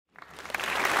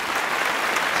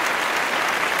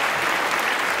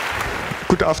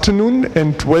Good afternoon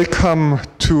and welcome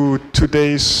to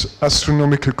today's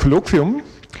astronomical colloquium.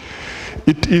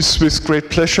 It is with great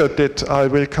pleasure that I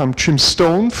welcome Jim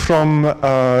Stone from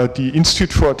the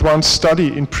Institute for Advanced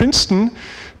Study in Princeton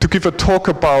to give a talk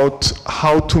about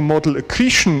how to model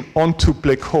accretion onto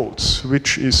black holes,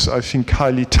 which is, I think,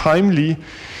 highly timely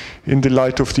in the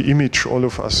light of the image all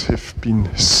of us have been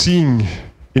seeing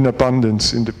in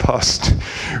abundance in the past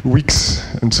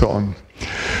weeks and so on.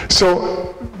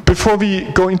 So before we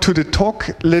go into the talk,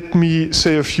 let me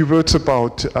say a few words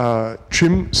about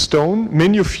Jim Stone.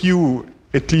 Many of you,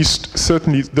 at least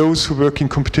certainly those who work in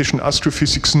computational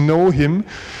astrophysics, know him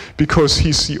because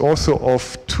he's the author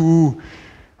of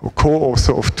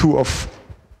co-author of two of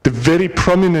the very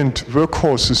prominent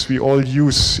workhorses we all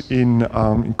use in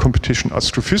computational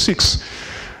astrophysics.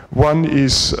 One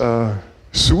is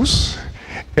SUS,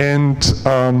 and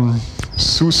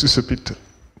SUS is a bit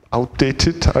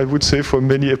outdated, I would say, for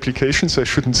many applications. I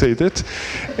shouldn't say that.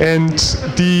 And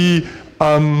the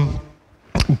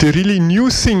really new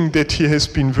thing that he has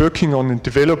been working on and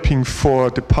developing for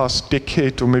the past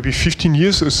decade or maybe 15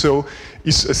 years or so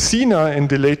is Athena, and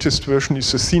the latest version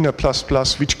is Athena++,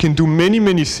 which can do many,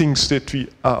 many things that we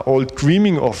are all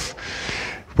dreaming of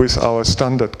with our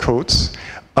standard codes.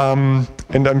 And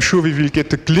I'm sure we will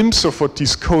get a glimpse of what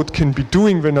this code can be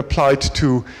doing when applied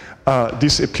to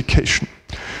this application.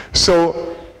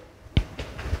 So,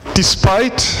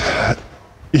 despite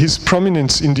his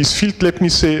prominence in this field, let me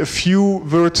say a few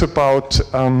words about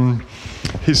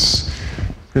his,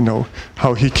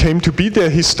 how he came to be there.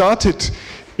 He started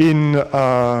in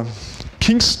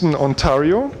Kingston,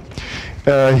 Ontario.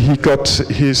 He got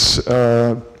his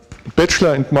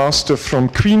bachelor and master from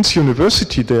Queen's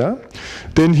University there.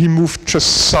 Then he moved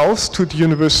just south to the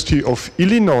University of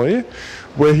Illinois,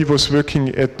 where he was working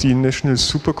at the National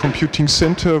Supercomputing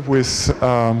Center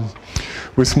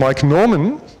with Mike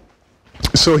Norman.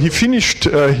 So he finished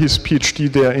his PhD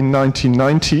there in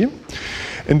 1990,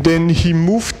 and then he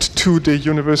moved to the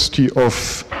University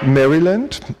of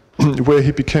Maryland, where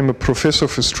he became a professor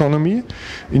of astronomy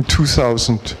in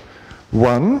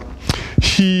 2001.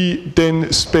 He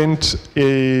then spent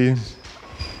an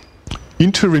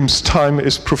interim's time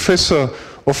as professor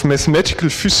of mathematical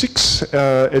physics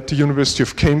at the University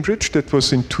of Cambridge. That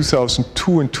was in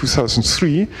 2002 and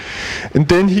 2003. And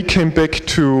then he came back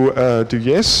to the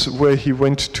US, where he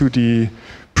went to the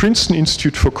Princeton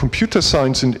Institute for Computer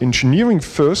Science and Engineering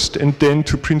first, and then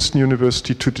to Princeton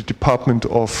University to the Department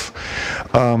of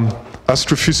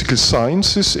Astrophysical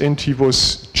Sciences, and he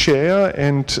was chair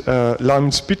and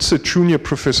Lyman Spitzer Junior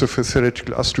Professor for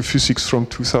Theoretical Astrophysics from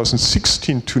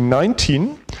 2016 to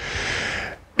 19.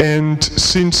 And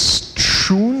since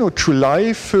June or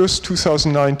July 1st,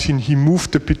 2019, he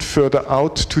moved a bit further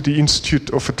out to the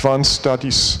Institute of Advanced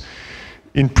Studies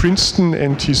in Princeton,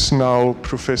 and he's now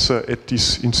professor at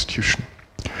this institution.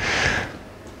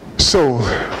 So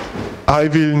I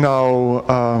will now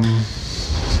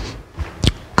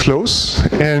close,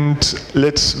 and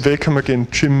let's welcome again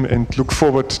Jim and look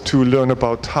forward to learn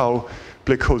about how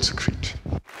black holes accrete.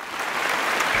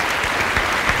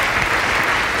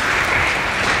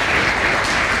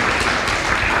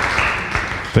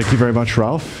 Thank you very much,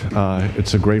 Ralph.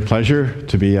 It's a great pleasure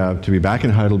to be back in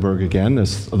Heidelberg again,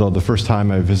 although the first time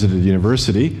I visited the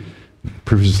university.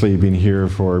 Previously been here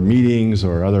for meetings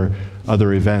or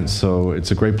other events, so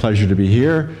it's a great pleasure to be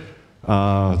here.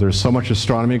 There's so much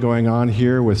astronomy going on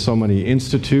here with so many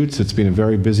institutes. It's been a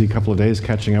very busy couple of days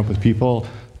catching up with people,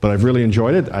 but I've really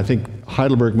enjoyed it. I think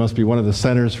Heidelberg must be one of the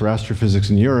centers for astrophysics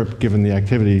in Europe, given the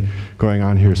activity going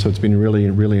on here, so it's been really,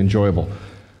 really enjoyable.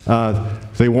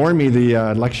 They warned me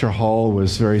the lecture hall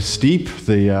was very steep.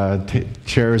 The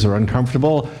chairs are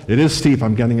uncomfortable. It is steep.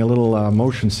 I'm getting a little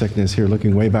motion sickness here,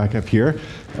 looking way back up here.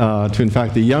 In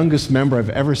fact, the youngest member I've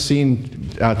ever seen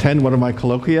attend one of my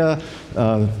colloquia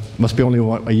must be only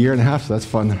a year and a half, so that's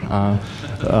fun.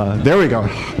 There we go.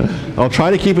 I'll try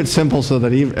to keep it simple so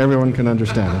that everyone can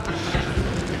understand it.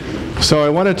 So I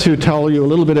wanted to tell you a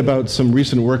little bit about some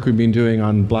recent work we've been doing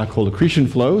on black hole accretion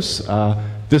flows.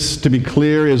 This, to be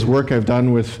clear, is work I've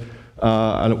done with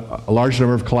a large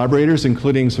number of collaborators,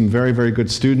 including some very, very good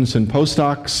students and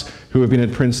postdocs who have been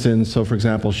at Princeton. So, for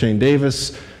example, Shane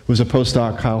Davis was a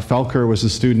postdoc, Kyle Felker was a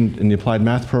student in the applied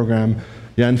math program,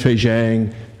 Yanfei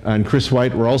Zhang and Chris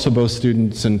White were also both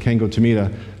students, and Kengo Tomita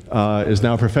is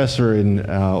now a professor in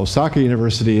Osaka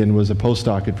University and was a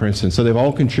postdoc at Princeton. So they've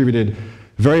all contributed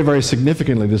very, very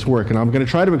significantly this work. And I'm going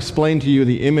to try to explain to you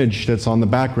the image that's on the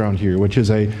background here, which is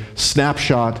a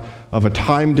snapshot of a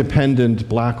time-dependent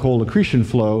black hole accretion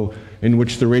flow in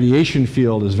which the radiation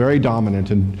field is very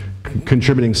dominant and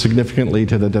contributing significantly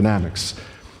to the dynamics.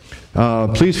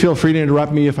 Please feel free to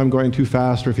interrupt me if I'm going too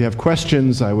fast, or if you have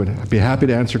questions, I would be happy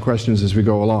to answer questions as we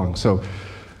go along. So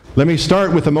let me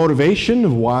start with the motivation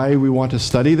of why we want to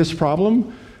study this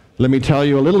problem. Let me tell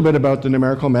you a little bit about the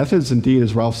numerical methods. Indeed,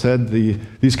 as Ralph said,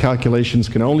 these calculations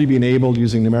can only be enabled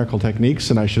using numerical techniques,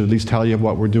 and I should at least tell you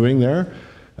what we're doing there.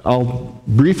 I'll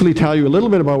briefly tell you a little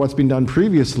bit about what's been done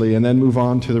previously, and then move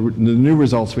on to the new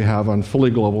results we have on fully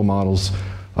global models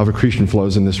of accretion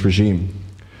flows in this regime.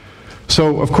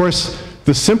 So, of course,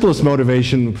 the simplest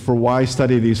motivation for why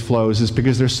study these flows is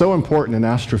because they're so important in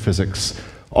astrophysics.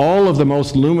 All of the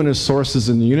most luminous sources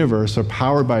in the universe are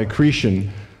powered by accretion,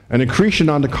 and accretion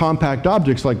onto compact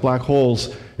objects like black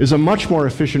holes is a much more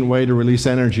efficient way to release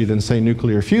energy than, say,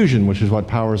 nuclear fusion, which is what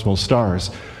powers most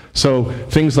stars. So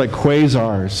things like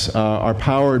quasars are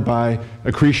powered by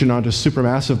accretion onto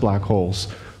supermassive black holes,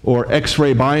 or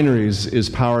X-ray binaries is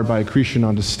powered by accretion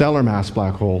onto stellar mass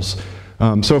black holes.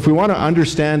 So if we want to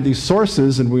understand these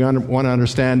sources, and we want to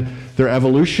understand their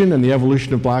evolution and the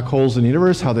evolution of black holes in the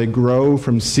universe, how they grow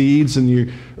from seeds in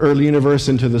the early universe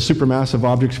into the supermassive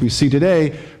objects we see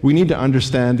today, we need to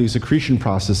understand these accretion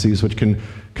processes, which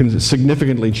can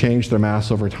significantly change their mass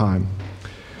over time.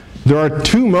 There are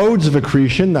two modes of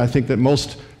accretion I think that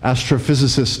most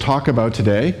astrophysicists talk about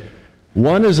today.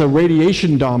 One is a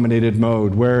radiation-dominated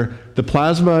mode, where the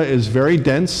plasma is very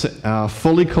dense,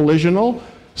 fully collisional,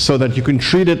 so that you can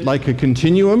treat it like a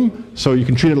continuum, so you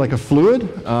can treat it like a fluid.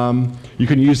 You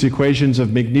can use the equations of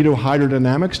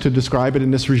magnetohydrodynamics to describe it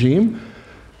in this regime.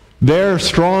 Their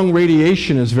strong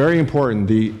radiation is very important.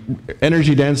 The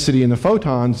energy density in the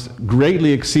photons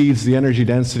greatly exceeds the energy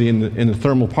density in the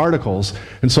thermal particles,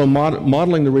 and so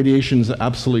modeling the radiation is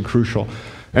absolutely crucial.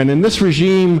 And in this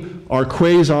regime are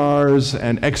quasars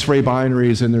and X-ray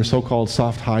binaries in their so-called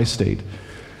soft-high state.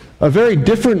 A very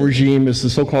different regime is the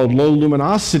so-called low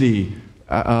luminosity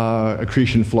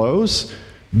accretion flows.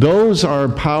 Those are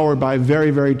powered by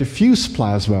very, very diffuse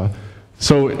plasma.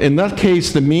 So in that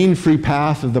case, the mean free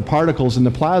path of the particles in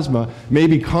the plasma may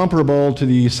be comparable to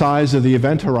the size of the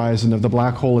event horizon of the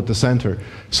black hole at the center.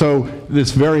 So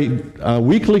this very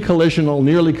weakly collisional,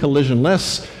 nearly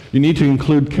collisionless. You need to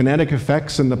include kinetic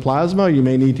effects in the plasma. You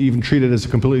may need to even treat it as a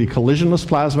completely collisionless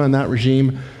plasma in that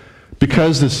regime.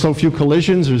 Because there's so few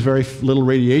collisions, there's very little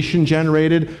radiation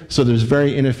generated, so there's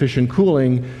very inefficient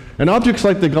cooling. And objects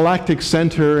like the galactic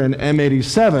center and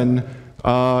M87,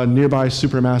 nearby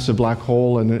supermassive black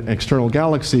hole and an external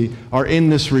galaxy, are in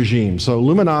this regime. So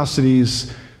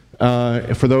luminosities,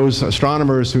 for those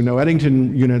astronomers who know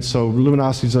Eddington units, so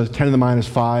luminosities are 10 to the minus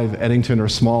 5 Eddington or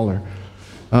smaller.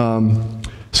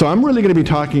 So I'm really going to be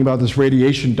talking about this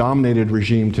radiation-dominated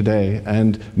regime today,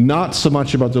 and not so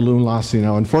much about the luminosity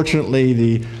now. Unfortunately,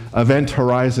 the Event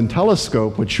Horizon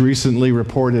Telescope, which recently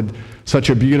reported such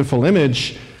a beautiful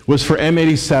image, was for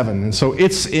M87, and so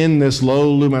it's in this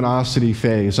low luminosity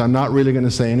phase. I'm not really going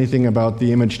to say anything about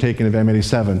the image taken of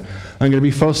M87. I'm going to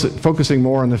be focusing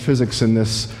more on the physics in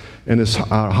this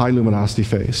high luminosity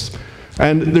phase.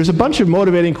 And there's a bunch of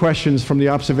motivating questions from the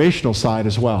observational side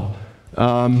as well.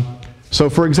 So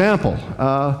for example,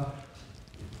 a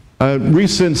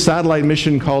recent satellite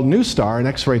mission called NuSTAR, an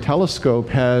X-ray telescope,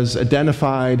 has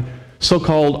identified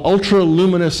so-called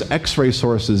ultra-luminous X-ray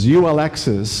sources,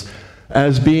 ULXs,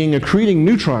 as being accreting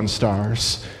neutron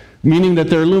stars, meaning that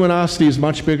their luminosity is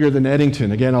much bigger than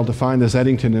Eddington. Again, I'll define this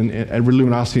Eddington and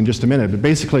luminosity in just a minute, but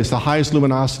basically it's the highest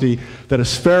luminosity that a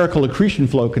spherical accretion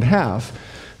flow could have.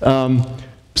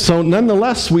 So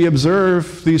nonetheless, we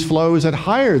observe these flows at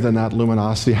higher than that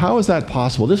luminosity. How is that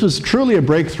possible? This was truly a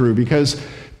breakthrough, because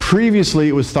previously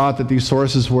it was thought that these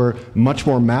sources were much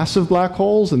more massive black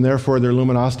holes, and therefore their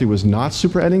luminosity was not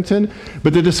super-Eddington.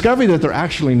 But the discovery that they're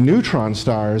actually neutron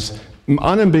stars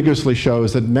unambiguously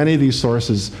shows that many of these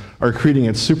sources are accreting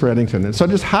at super-Eddington. And so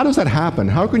just how does that happen?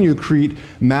 How can you accrete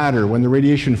matter when the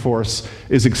radiation force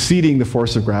is exceeding the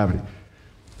force of gravity?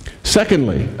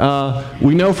 Secondly,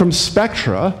 we know from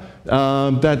spectra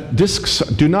that disks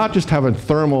do not just have a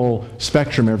thermal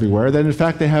spectrum everywhere, that in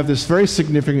fact they have this very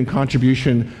significant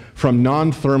contribution from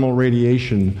non-thermal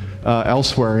radiation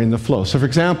elsewhere in the flow. So for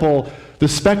example, the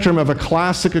spectrum of a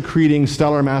classic accreting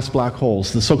stellar mass black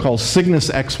holes, the so-called Cygnus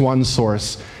X1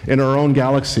 source in our own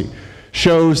galaxy,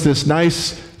 shows this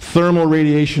nice thermal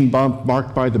radiation bump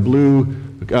marked by the blue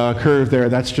curve there.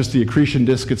 That's just the accretion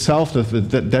disk itself, the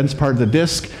dense part of the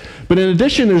disk. But in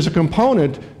addition, there's a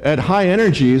component at high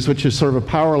energies, which is sort of a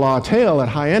power law tail at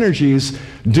high energies,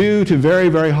 due to very,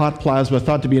 very hot plasma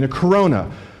thought to be in a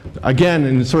corona. Again,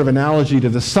 in sort of analogy to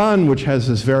the sun, which has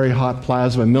this very hot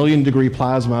plasma, million-degree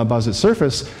plasma above its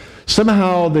surface,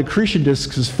 somehow the accretion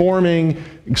disk is forming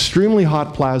extremely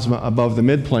hot plasma above the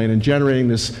midplane and generating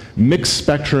this mixed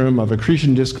spectrum of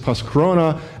accretion disk plus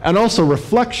corona, and also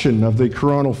reflection of the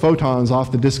coronal photons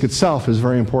off the disk itself is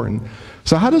very important.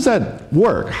 So how does that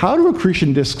work? How do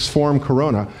accretion disks form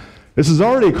corona? This is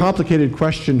already a complicated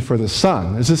question for the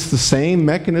sun. Is this the same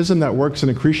mechanism that works in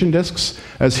accretion disks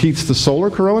as heats the solar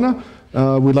corona?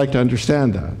 We'd like to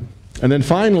understand that. And then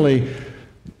finally,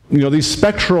 these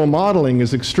spectral modeling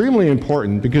is extremely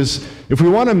important, because if we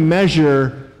want to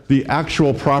measure the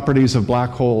actual properties of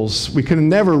black holes, we can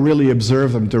never really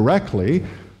observe them directly.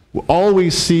 All we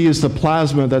see is the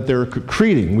plasma that they're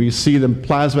accreting. We see the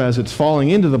plasma as it's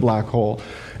falling into the black hole.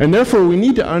 And therefore, we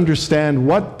need to understand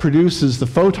what produces the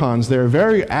photons there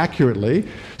very accurately,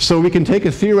 so we can take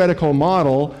a theoretical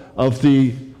model of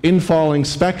the infalling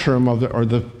spectrum of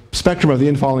the spectrum of the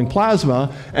infalling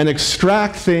plasma and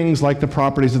extract things like the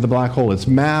properties of the black hole, its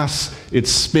mass,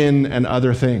 its spin, and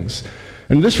other things.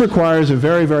 And this requires a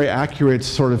very, very accurate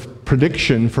sort of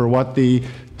prediction for what the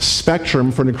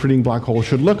spectrum for an accreting black hole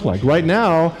should look like. Right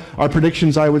now, our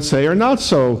predictions, I would say, are not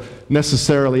so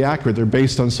necessarily accurate. They're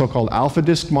based on so-called alpha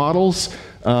disk models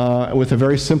with a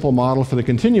very simple model for the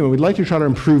continuum. We'd like to try to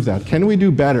improve that. Can we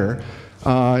do better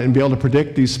and be able to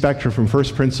predict these spectra from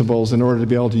first principles in order to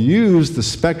be able to use the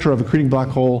spectra of a accreting black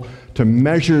hole to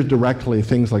measure directly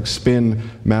things like spin,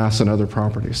 mass, and other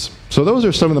properties? So those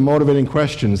are some of the motivating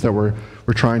questions that we're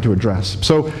trying to address.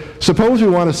 So suppose we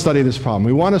want to study this problem.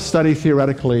 We want to study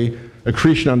theoretically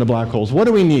accretion onto black holes. What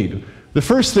do we need? The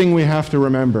first thing we have to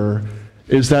remember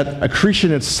is that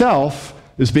accretion itself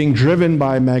is being driven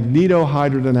by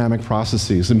magnetohydrodynamic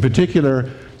processes, in particular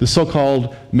the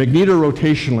so-called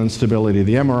magnetorotational instability,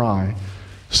 the MRI.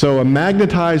 So a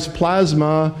magnetized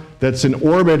plasma that's in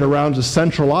orbit around a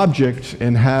central object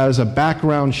and has a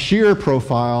background shear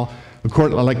profile,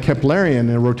 like Keplerian,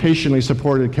 a rotationally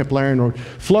supported Keplerian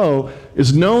flow,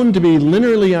 is known to be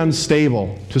linearly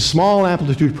unstable to small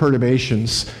amplitude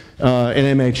perturbations in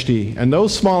MHD. And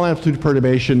those small amplitude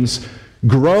perturbations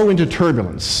grow into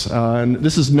turbulence. And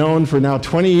this is known for now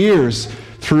 20 years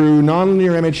through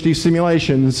nonlinear MHD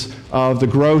simulations of the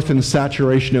growth and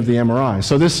saturation of the MRI.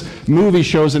 So this movie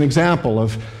shows an example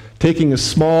of taking a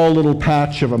small little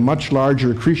patch of a much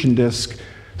larger accretion disk,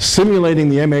 simulating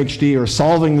the MHD or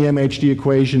solving the MHD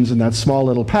equations in that small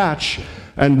little patch,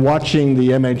 and watching the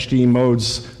MHD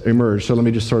modes emerge. So let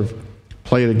me just sort of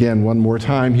play it again one more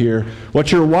time here.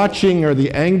 What you're watching are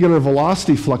the angular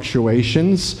velocity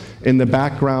fluctuations in the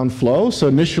background flow. So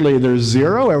initially there's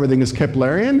zero, everything is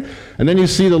Keplerian, and then you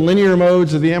see the linear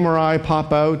modes of the MRI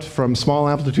pop out from small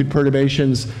amplitude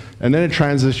perturbations, and then it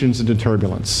transitions into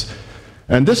turbulence.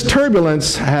 And this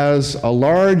turbulence has a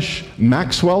large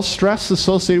Maxwell stress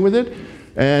associated with it,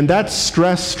 and that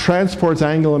stress transports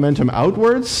angular momentum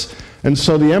outwards. And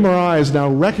so the MRI is now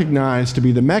recognized to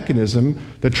be the mechanism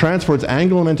that transports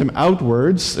angular momentum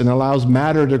outwards and allows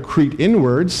matter to accrete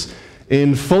inwards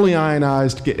in fully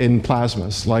ionized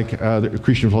plasmas, like the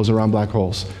accretion flows around black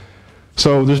holes.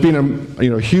 So there's been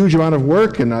a huge amount of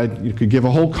work, and you could give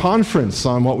a whole conference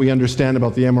on what we understand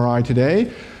about the MRI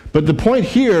today. But the point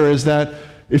here is that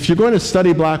if you're going to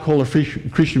study black hole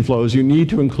accretion flows, you need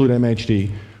to include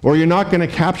MHD, or you're not going to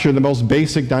capture the most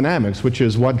basic dynamics, which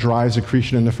is what drives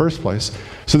accretion in the first place.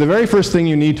 So the very first thing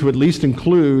you need to at least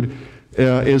include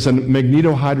is a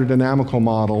magnetohydrodynamical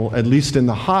model, at least in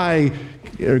the high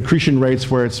accretion rates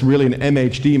where it's really an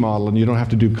MHD model and you don't have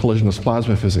to do collisionless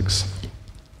plasma physics.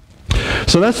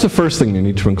 So that's the first thing you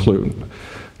need to include.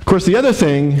 Of course, the other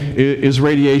thing is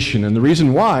radiation, and the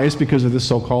reason why is because of this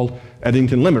so-called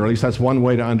Eddington limit, or at least that's one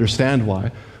way to understand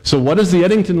why. So what is the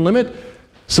Eddington limit?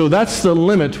 So that's the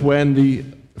limit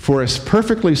when for a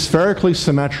perfectly spherically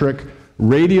symmetric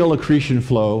radial accretion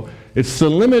flow, it's the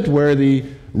limit where the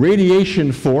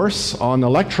radiation force on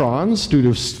electrons, due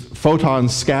to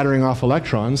photons scattering off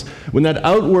electrons, when that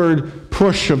outward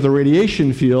push of the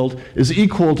radiation field is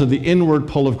equal to the inward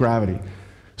pull of gravity.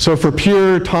 So for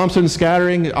pure Thomson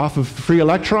scattering off of free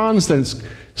electrons, then it's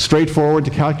straightforward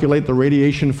to calculate the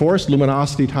radiation force,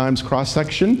 luminosity times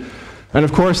cross-section. And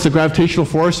of course, the gravitational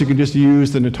force, you can just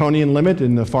use the Newtonian limit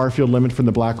and the far-field limit from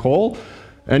the black hole.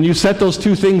 And you set those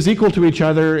two things equal to each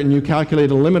other, and you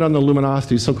calculate a limit on the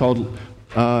luminosity, so-called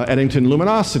Eddington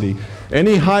luminosity.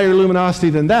 Any higher luminosity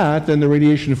than that, then the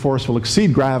radiation force will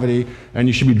exceed gravity, and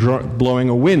you should be blowing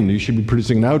a wind. You should be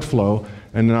producing an outflow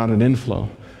and not an inflow.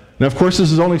 Now, of course,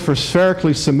 this is only for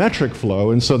spherically symmetric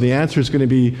flow, and so the answer is going to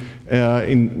be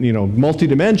in multi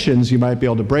dimensions. You might be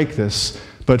able to break this,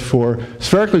 but for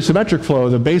spherically symmetric flow,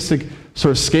 the basic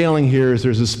sort of scaling here is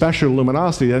there's a special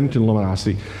luminosity, the Eddington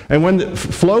luminosity. And when the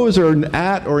flows are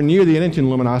at or near the Eddington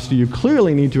luminosity, you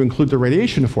clearly need to include the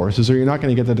radiation forces, or you're not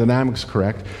going to get the dynamics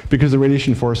correct, because the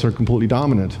radiation forces are completely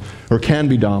dominant, or can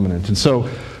be dominant. And so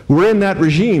we're in that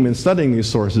regime in studying these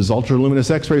sources.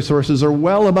 Ultra-luminous X-ray sources are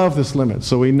well above this limit,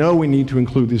 so we know we need to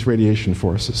include these radiation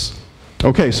forces.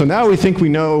 Okay, so now we think we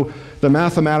know the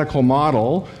mathematical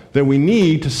model that we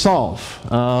need to solve.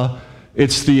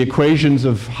 It's the equations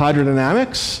of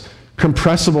hydrodynamics,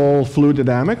 compressible fluid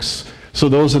dynamics. So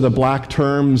those are the black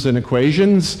terms and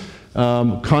equations.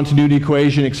 Continuity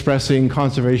equation expressing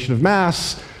conservation of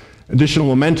mass, additional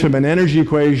momentum and energy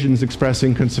equations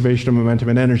expressing conservation of momentum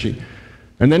and energy.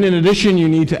 And then in addition, you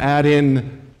need to add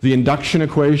in the induction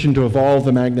equation to evolve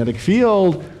the magnetic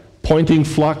field, Poynting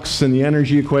flux and the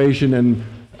energy equation, and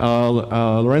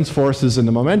Lorentz forces in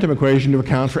the momentum equation to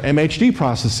account for MHD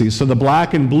processes. So the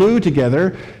black and blue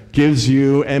together gives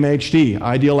you MHD,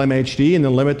 ideal MHD, and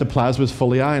the limit the plasma is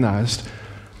fully ionized.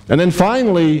 And then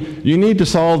finally, you need to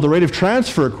solve the rate of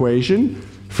transfer equation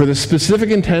for the specific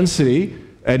intensity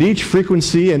at each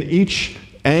frequency and each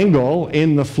angle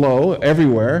in the flow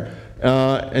everywhere,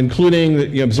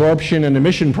 including the absorption and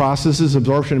emission processes,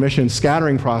 absorption, emission, and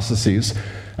scattering processes.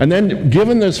 And then,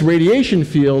 given this radiation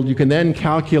field, you can then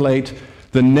calculate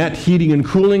the net heating and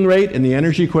cooling rate in the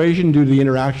energy equation due to the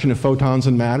interaction of photons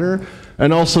and matter,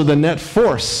 and also the net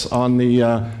force on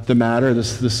the matter,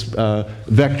 this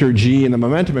vector G in the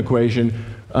momentum equation.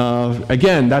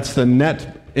 Again, that's the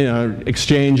net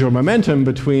exchange or momentum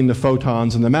between the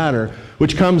photons and the matter,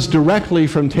 which comes directly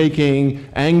from taking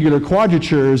angular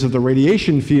quadratures of the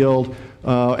radiation field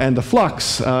and the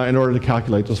flux in order to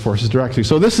calculate those forces directly.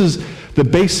 So this is the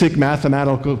basic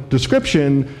mathematical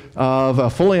description of a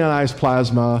fully ionized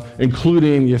plasma,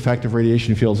 including the effect of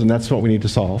radiation fields, and that's what we need to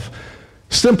solve.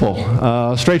 Simple,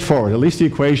 straightforward. At least the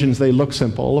equations, they look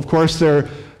simple. Of course, they're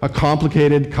a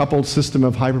complicated coupled system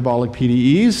of hyperbolic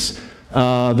PDEs.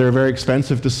 They're very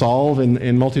expensive to solve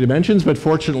in multi-dimensions, but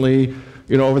fortunately,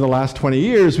 over the last 20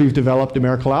 years, we've developed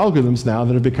numerical algorithms now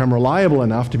that have become reliable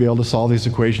enough to be able to solve these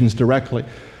equations directly.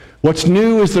 What's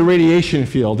new is the radiation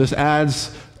field. This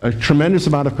adds a tremendous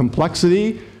amount of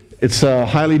complexity. It's a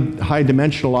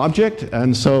high-dimensional object,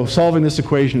 and so solving this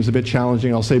equation is a bit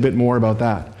challenging. I'll say a bit more about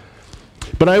that.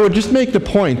 But I would just make the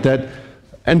point that,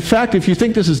 in fact, if you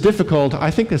think this is difficult,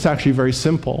 I think it's actually very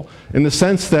simple, in the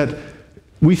sense that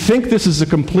we think this is a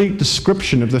complete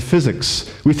description of the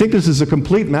physics. We think this is a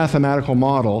complete mathematical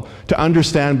model to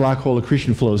understand black hole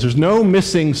accretion flows. There's no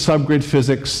missing subgrid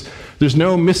physics. There's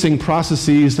no missing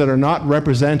processes that are not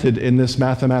represented in this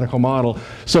mathematical model.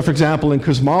 So for example, in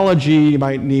cosmology, you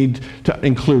might need to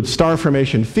include star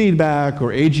formation feedback or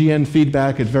AGN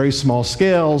feedback at very small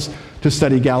scales to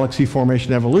study galaxy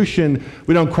formation evolution.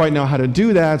 We don't quite know how to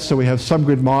do that, so we have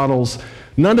subgrid models.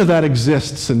 None of that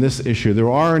exists in this issue.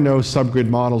 There are no subgrid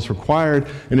models required,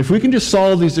 and if we can just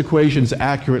solve these equations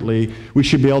accurately, we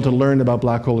should be able to learn about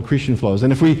black hole accretion flows.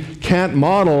 And if we can't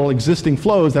model existing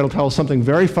flows, that'll tell us something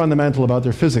very fundamental about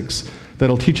their physics.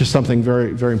 That'll teach us something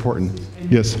very, very important.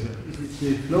 Yes?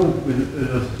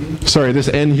 Sorry, this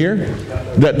N here?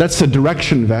 That's the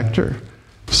direction vector.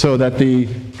 So that the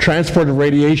transport of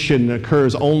radiation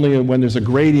occurs only when there's a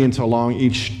gradient along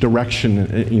each direction,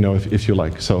 if you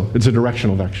like. So it's a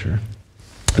directional vector.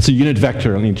 It's a unit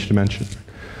vector on each dimension.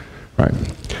 Right.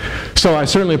 So I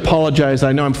certainly apologize.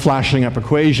 I know I'm flashing up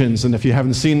equations, and if you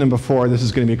haven't seen them before, this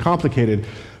is going to be complicated.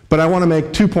 But I want to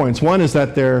make 2 points. One is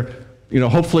that they're,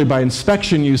 hopefully by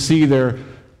inspection you see their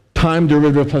time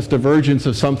derivative plus divergence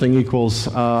of something equals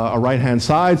a right-hand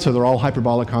side, so they're all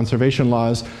hyperbolic conservation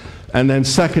laws. And then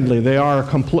secondly, they are a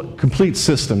complete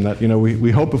system that,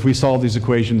 we hope if we solve these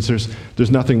equations,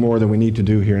 there's nothing more than we need to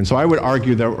do here. And so I would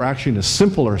argue that we're actually in a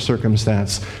simpler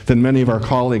circumstance than many of our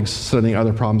colleagues studying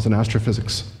other problems in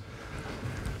astrophysics.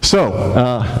 So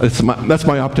that's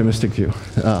my optimistic view.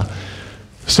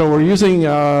 So we're using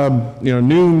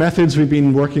new methods we've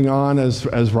been working on, as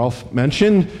Ralph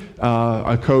mentioned,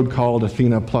 a code called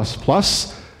Athena++.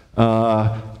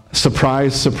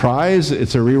 Surprise, surprise,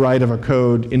 it's a rewrite of a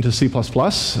code into C++, this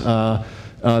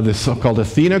so-called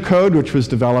Athena code, which was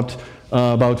developed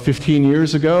about 15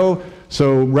 years ago.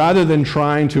 So rather than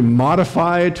trying to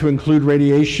modify it to include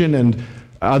radiation and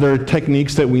other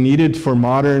techniques that we needed for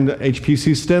modern HPC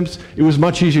systems, it was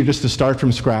much easier just to start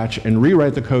from scratch and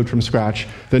rewrite the code from scratch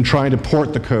than trying to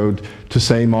port the code to,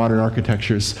 say, modern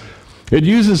architectures. It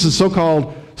uses a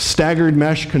so-called staggered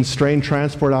mesh constrained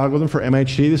transport algorithm for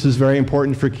MHD. This is very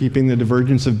important for keeping the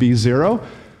divergence of B0.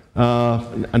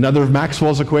 Another of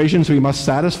Maxwell's equations we must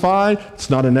satisfy. It's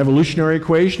not an evolutionary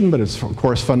equation, but it's of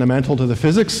course fundamental to the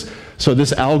physics. So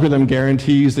this algorithm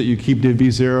guarantees that you keep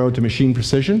dV0 to machine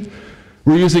precision.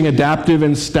 We're using adaptive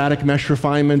and static mesh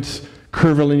refinement,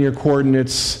 curvilinear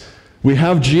coordinates. We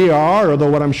have GR,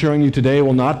 although what I'm showing you today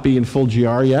will not be in full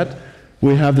GR yet.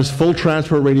 We have this full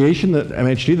transport radiation, that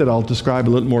MHD, that I'll describe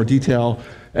in a little more detail,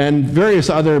 and various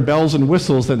other bells and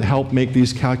whistles that help make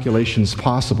these calculations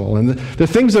possible. And the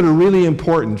things that are really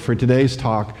important for today's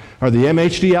talk are the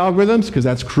MHD algorithms, because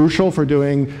that's crucial for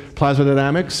doing plasma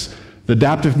dynamics. The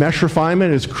adaptive mesh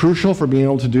refinement is crucial for being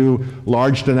able to do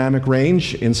large dynamic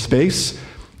range in space.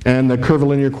 And the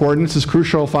curvilinear coordinates is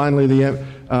crucial. Finally,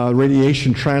 the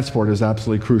radiation transport is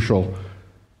absolutely crucial.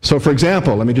 So for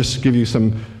example, let me just give you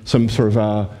some sort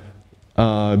of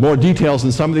more details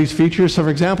on some of these features. So for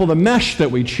example, the mesh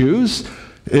that we choose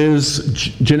is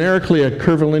generically a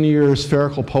curvilinear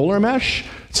spherical polar mesh.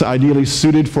 It's ideally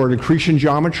suited for an accretion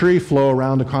geometry, flow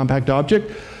around a compact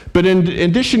object. But in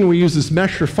addition, we use this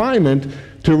mesh refinement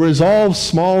to resolve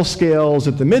small scales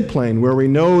at the midplane, where we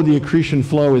know the accretion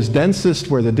flow is densest,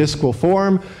 where the disk will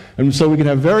form. And so we can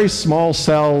have very small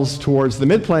cells towards the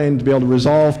midplane to be able to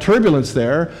resolve turbulence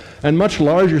there, and much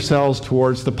larger cells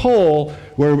towards the pole,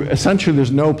 where essentially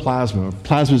there's no plasma.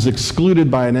 Plasma is excluded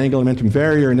by an angular momentum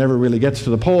barrier and never really gets to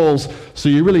the poles, so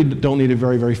you really don't need a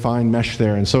very, very fine mesh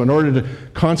there. And so in order to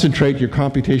concentrate your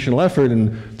computational effort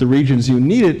in the regions you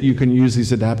need it, you can use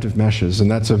these adaptive meshes.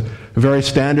 And that's a very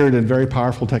standard and very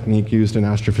powerful technique used in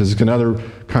astrophysics and other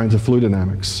kinds of fluid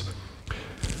dynamics.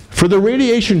 For the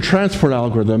radiation transport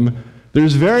algorithm,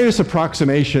 there's various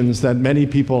approximations that many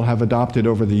people have adopted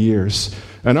over the years.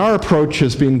 And our approach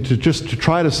has been to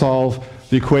try to solve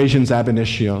the equations ab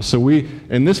initio. So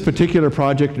in this particular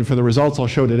project, and for the results I'll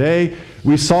show today,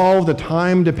 we solve the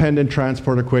time-dependent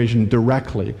transport equation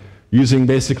directly, using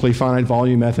basically finite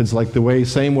volume methods like the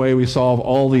same way we solve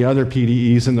all the other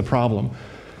PDEs in the problem.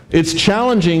 It's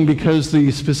challenging because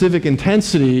the specific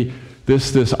intensity,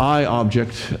 this I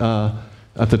object,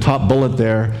 at the top bullet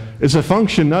there, is a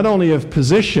function not only of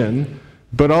position,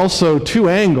 but also two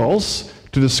angles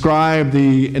to describe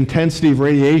the intensity of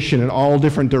radiation in all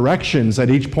different directions at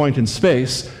each point in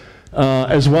space,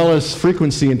 as well as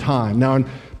frequency and time. Now, in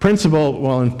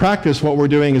practice, what we're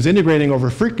doing is integrating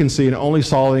over frequency and only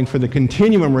solving for the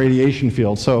continuum radiation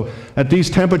field. So at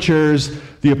these temperatures,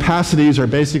 the opacities are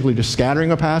basically just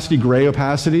scattering opacity, gray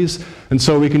opacities, and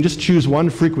so we can just choose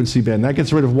one frequency band. That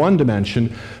gets rid of one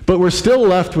dimension, but we're still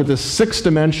left with this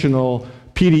 6-dimensional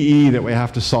PDE that we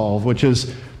have to solve, which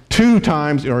is two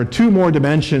more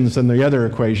dimensions than the other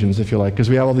equations, if you like, because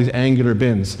we have all these angular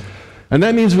bins. And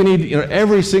that means we need,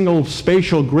 every single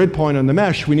spatial grid point on the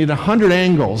mesh, we need 100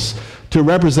 angles to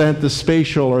represent the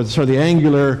spatial, or sort of the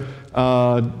angular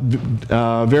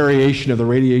variation of the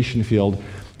radiation field.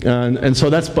 And so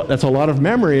that's a lot of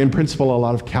memory, in principle, a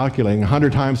lot of calculating.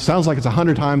 100 times, sounds like it's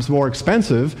 100 times more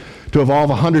expensive to evolve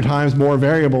 100 times more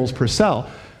variables per cell.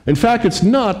 In fact, it's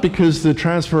not, because the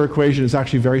transfer equation is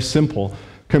actually very simple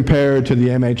compared to the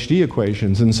MHD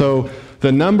equations. And so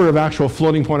the number of actual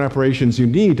floating point operations you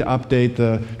need to update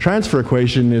the transfer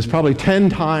equation is probably 10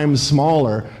 times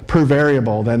smaller per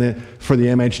variable than for the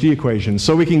MHD equation.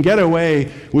 So we can get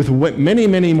away with many,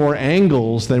 many more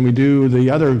angles than we do the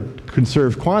other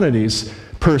conserved quantities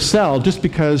per cell, just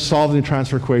because solving the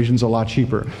transfer equation is a lot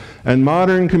cheaper. And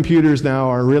modern computers now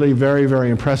are really very,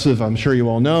 very impressive, I'm sure you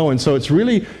all know, and so it's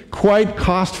really quite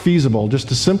cost feasible just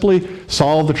to simply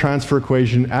solve the transfer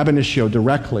equation ab initio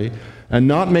directly and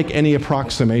not make any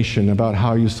approximation about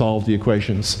how you solve the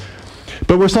equations.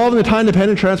 But we're solving the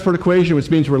time-dependent transport equation,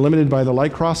 which means we're limited by the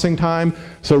light crossing time,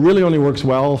 so it really only works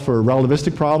well for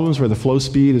relativistic problems where the flow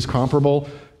speed is comparable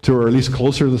to, or at least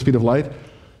closer to the speed of light.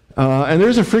 And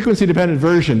there's a frequency-dependent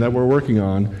version that we're working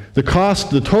on. The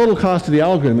total cost of the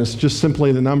algorithm is just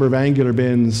simply the number of angular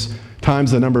bins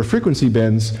times the number of frequency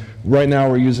bins. Right now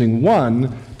we're using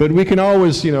 1, but we can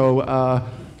always,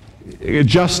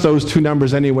 adjust those two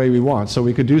numbers any way we want. So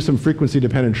we could do some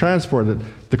frequency-dependent transport at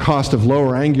the cost of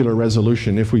lower angular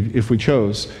resolution if we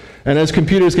chose. And as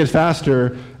computers get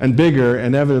faster and bigger,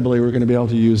 inevitably we're going to be able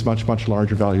to use much, much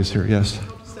larger values here. Yes?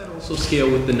 Also scale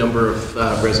with the number of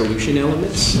resolution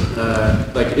elements?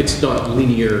 Like, it's not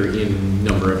linear in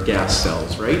number of gas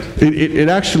cells, right? It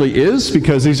actually is,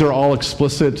 because these are all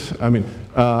explicit. So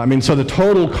the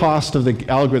total cost of the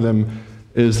algorithm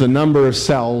is the number of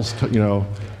cells,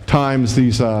 times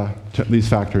these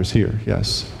factors here.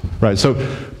 Yes, right. So,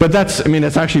 but that's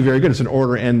actually very good. It's an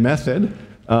order n method,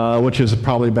 which is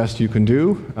probably best you can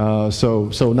do.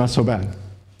 So not so bad.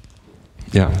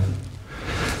 Yeah.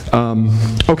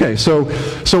 Okay, so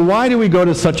why do we go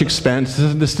to such expense?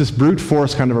 This brute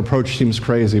force kind of approach seems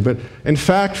crazy, but in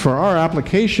fact, for our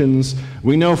applications,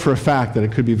 we know for a fact that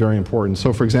it could be very important.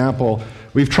 So for example,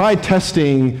 we've tried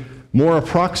testing more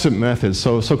approximate methods,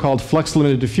 so-called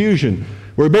flux-limited diffusion,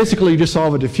 where basically you just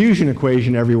solve a diffusion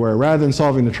equation everywhere rather than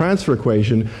solving the transfer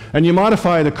equation, and you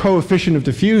modify the coefficient of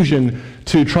diffusion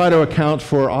to try to account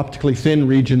for optically thin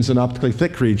regions and optically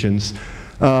thick regions.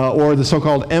 Or the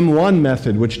so-called M1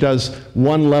 method, which does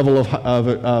one level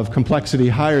of complexity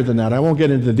higher than that. I won't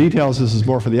get into the details, this is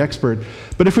more for the expert.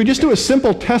 But if we just do a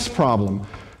simple test problem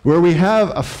where we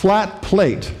have a flat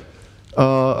plate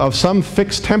of some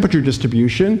fixed temperature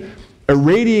distribution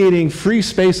irradiating free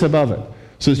space above it.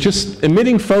 So it's just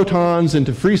emitting photons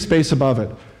into free space above it.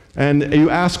 And you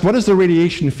ask, what does the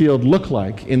radiation field look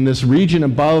like in this region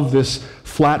above this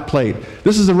flat plate?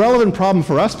 This is a relevant problem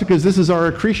for us because this is our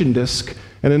accretion disk,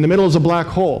 and in the middle is a black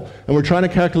hole. And we're trying to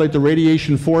calculate the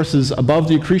radiation forces above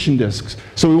the accretion disks.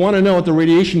 So we want to know what the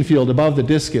radiation field above the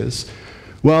disk is.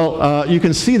 Well, you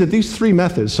can see that these three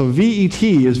methods, so VET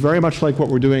is very much like what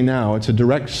we're doing now. It's a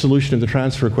direct solution of the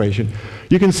transfer equation.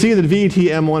 You can see that VET,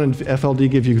 M1, and FLD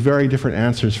give you very different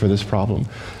answers for this problem.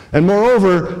 And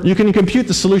moreover, you can compute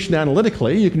the solution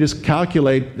analytically. You can just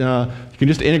calculate, you can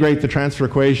just integrate the transfer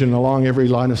equation along every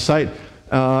line of sight.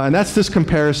 And that's this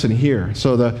comparison here.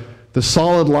 So the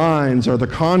solid lines are the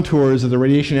contours of the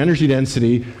radiation energy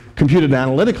density computed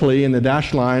analytically, and the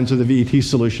dashed lines are the VET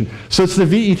solution. So it's the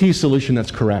VET solution that's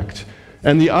correct.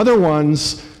 And the other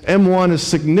ones, M1 is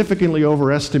significantly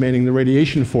overestimating the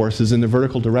radiation forces in the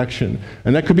vertical direction.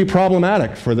 And that could be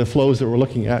problematic for the flows that we're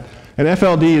looking at. And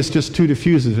FLD is just too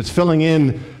diffusive. It's filling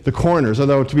in the corners,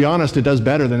 although to be honest, it does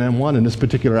better than M1 in this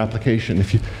particular application,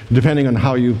 depending on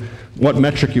what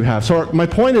metric you have. So my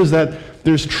point is that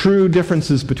there's true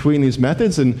differences between these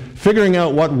methods, and figuring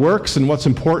out what works and what's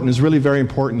important is really very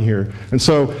important here. And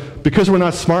so because we're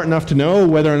not smart enough to know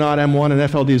whether or not M1 and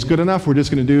FLD is good enough, we're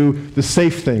just going to do the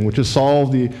safe thing, which is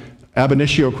solve the ab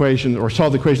initio equation, or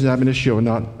solve the equations ab initio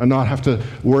and not have to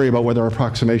worry about whether our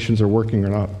approximations are working or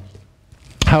not.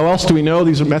 How else do we know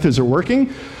these methods are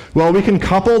working? Well, we can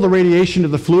couple the radiation to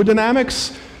the fluid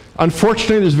dynamics.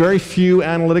 Unfortunately, there's very few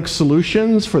analytic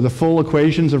solutions for the full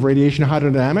equations of radiation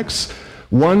hydrodynamics.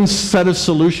 One set of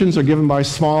solutions are given by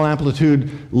small amplitude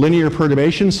linear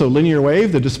perturbation, so linear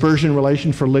wave, the dispersion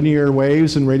relation for linear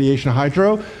waves in radiation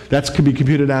hydro. That could be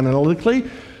computed analytically.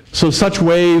 So such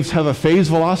waves have a phase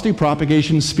velocity,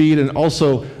 propagation speed, and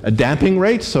also a damping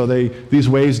rate. So these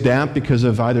waves damp because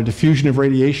of either diffusion of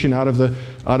radiation out of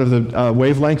the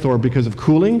wavelength or because of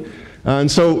cooling.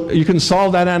 And so you can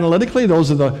solve that analytically.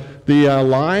 Those are the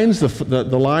lines,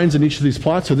 the lines in each of these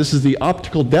plots. So this is the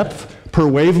optical depth per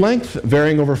wavelength,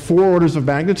 varying over 4 orders of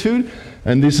magnitude.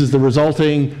 And this is the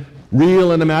resulting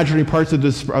real and imaginary parts of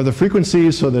the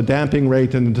frequencies, so the damping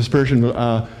rate and the dispersion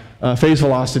phase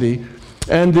velocity.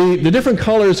 And the different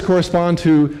colors correspond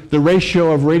to the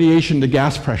ratio of radiation to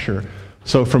gas pressure.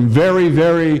 So from very,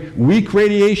 very weak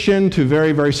radiation to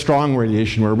very, very strong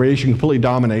radiation, where radiation completely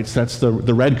dominates. That's the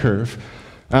red curve.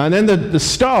 And then the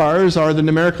stars are the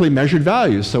numerically measured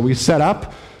values. So we set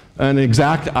up an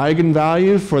exact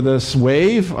eigenvalue for this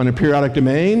wave on a periodic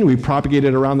domain. We propagate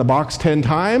it around the box 10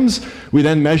 times. We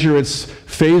then measure its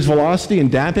phase velocity and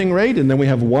damping rate, and then we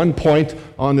have one point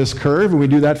on this curve, and we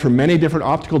do that for many different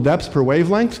optical depths per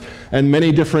wavelength and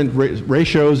many different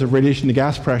ratios of radiation to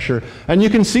gas pressure. And you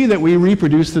can see that we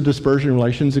reproduce the dispersion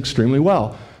relations extremely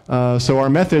well. So our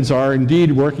methods are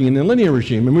indeed working in the linear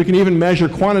regime, and we can even measure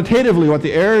quantitatively what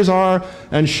the errors are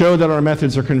and show that our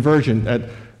methods are convergent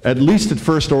at least at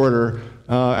first order,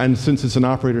 and since it's an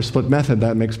operator split method,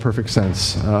 that makes perfect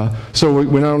sense. So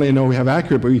we not only know we have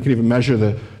accurate, but we can even measure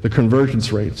the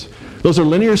convergence rates. Those are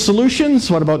linear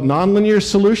solutions. What about nonlinear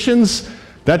solutions?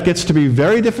 That gets to be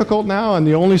very difficult now, and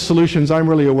the only solutions I'm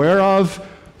really aware of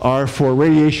are for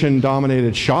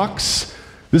radiation-dominated shocks.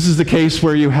 This is the case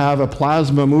where you have a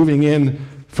plasma moving in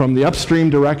from the upstream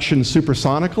direction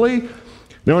supersonically.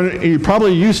 Now, you're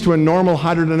probably used to a normal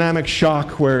hydrodynamic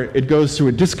shock where it goes through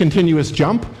a discontinuous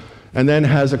jump and then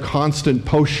has a constant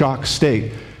post-shock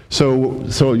state. So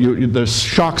the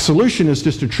shock solution is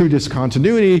just a true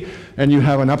discontinuity, and you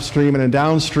have an upstream and a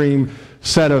downstream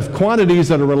set of quantities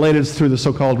that are related through the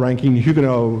so-called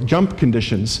Rankine-Huguenot jump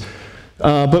conditions.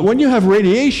 But when you have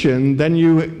radiation, then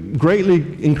you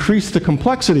greatly increase the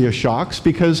complexity of shocks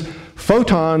because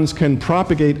photons can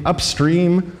propagate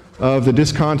upstream of the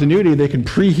discontinuity, they can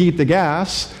preheat the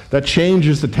gas. That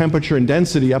changes the temperature and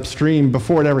density upstream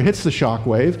before it ever hits the shock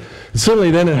wave.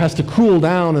 Similarly, then it has to cool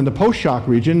down in the post-shock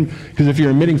region, because if you're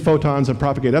emitting photons that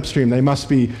propagate upstream, they must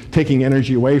be taking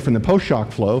energy away from the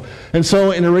post-shock flow. And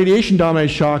so in a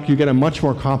radiation-dominated shock, you get a much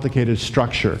more complicated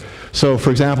structure. So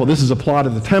for example, this is a plot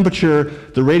of the temperature,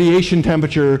 the radiation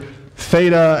temperature,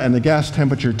 theta, and the gas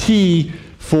temperature T,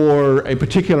 for a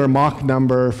particular Mach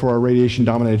number for a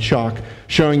radiation-dominated shock,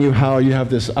 showing you how you have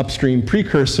this upstream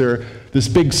precursor, this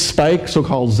big spike,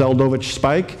 so-called Zeldovich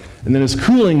spike, and then this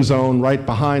cooling zone right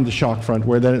behind the shock front,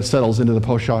 where then it settles into the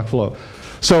post-shock flow.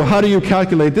 So how do you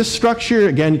calculate this structure?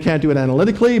 Again, you can't do it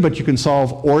analytically, but you can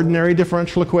solve ordinary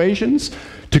differential equations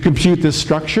to compute this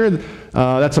structure.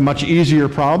 That's a much easier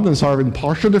problem than solving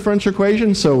partial differential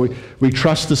equations, so we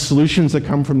trust the solutions that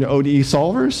come from the ODE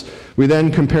solvers. We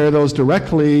then compare those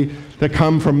directly that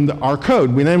come from our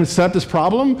code. We then set this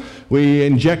problem, we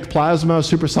inject plasma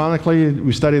supersonically,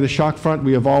 we study the shock front,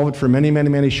 we evolve it for many, many,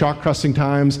 many shock cresting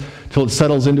times till it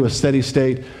settles into a steady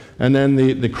state, and then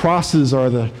the crosses are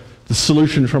the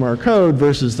solution from our code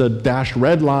versus the dashed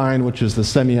red line, which is the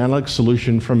semi-analytic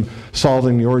solution from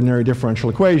solving the ordinary differential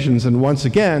equations. And once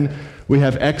again, we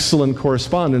have excellent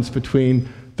correspondence between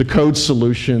the code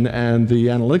solution and the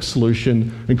analytic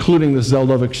solution, including the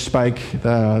Zeldovich spike,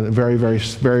 very, very,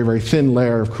 very, very thin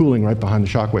layer of cooling right behind the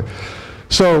shock wave.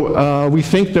 So we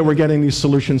think that we're getting these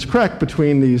solutions correct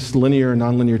between these linear and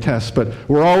nonlinear tests, but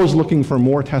we're always looking for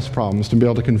more test problems to be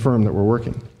able to confirm that we're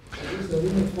working.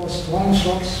 For strong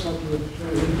shocks,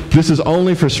 this is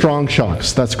only for strong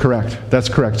shocks. That's correct. That's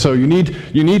correct. So you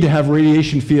need to have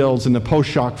radiation fields in the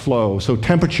post-shock flow. So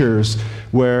temperatures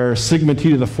where sigma t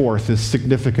to the fourth is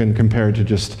significant compared to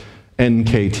just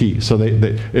nkt. So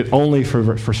it only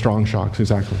for strong shocks.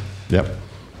 Exactly. Yep.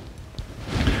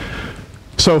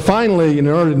 So finally, in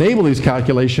order to enable these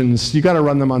calculations, you got to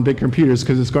run them on big computers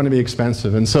because it's going to be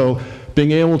expensive. And so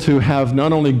being able to have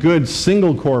not only good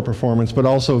single core performance, but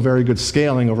also very good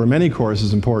scaling over many cores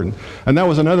is important. And that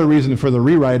was another reason for the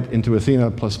rewrite into Athena++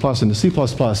 into C++,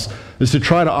 is to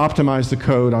try to optimize the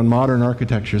code on modern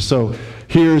architecture. So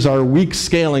here's our weak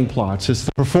scaling plots. It's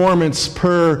the performance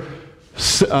per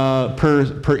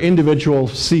individual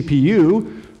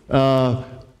CPU,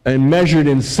 and measured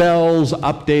in cells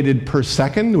updated per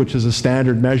second, which is a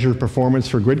standard measure of performance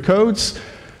for grid codes,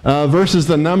 versus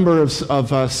the number of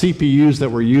CPUs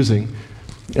that we're using.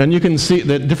 And you can see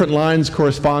that different lines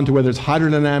correspond to whether it's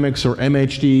hydrodynamics or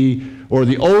MHD or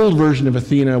the old version of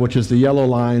Athena, which is the yellow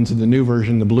lines, and the new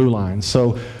version, the blue lines.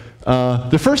 So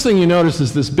the first thing you notice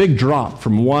is this big drop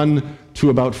from 1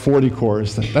 to about 40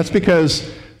 cores. That's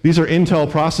because these are Intel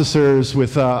processors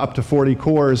with up to 40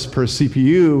 cores per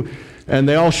CPU, and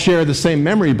they all share the same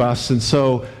memory bus, and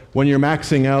so when you're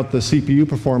maxing out the CPU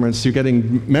performance, you're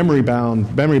getting memory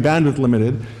bandwidth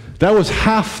limited. That was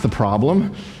half the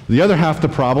problem. The other half the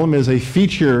problem is a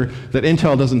feature that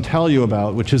Intel doesn't tell you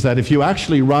about, which is that if you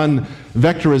actually run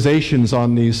vectorizations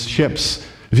on these chips,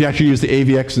 if you actually use the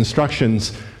AVX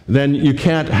instructions, then you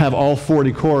can't have all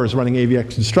 40 cores running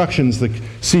AVX instructions. The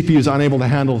CPU is unable to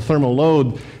handle thermal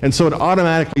load, and so it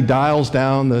automatically dials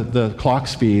down the clock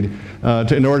speed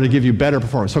in order to give you better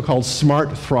performance, so-called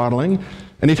smart throttling.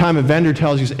 Anytime a vendor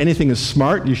tells you anything is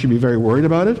smart, you should be very worried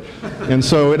about it. And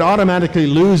so it automatically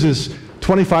loses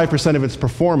 25% of its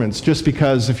performance just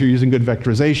because if you're using good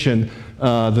vectorization,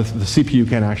 the CPU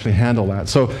can't actually handle that.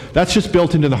 So that's just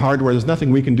built into the hardware. There's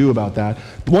nothing we can do about that.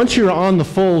 But once you're on the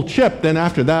full chip, then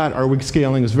after that, our weak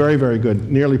scaling is very, very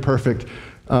good, nearly perfect.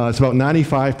 It's about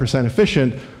 95%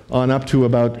 efficient on up to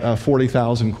about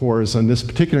 40,000 cores on this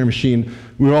particular machine.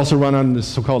 We also run on this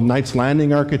so-called Knight's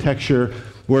Landing architecture,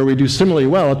 where we do similarly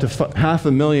well. Up to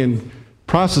 500,000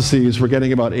 processes, we're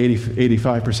getting about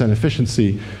 85%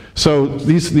 efficiency. So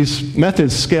these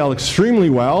methods scale extremely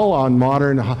well on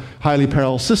modern, highly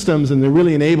parallel systems, and they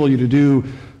really enable you to do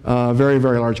very,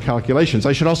 very large calculations.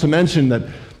 I should also mention that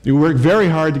you work very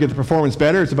hard to get the performance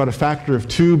better. It's about a factor of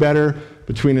 2 better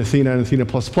between Athena and Athena++,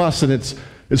 and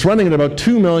it's running at about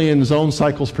 2 million zone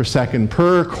cycles per second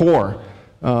per core.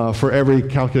 For every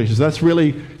calculation. So that's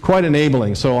really quite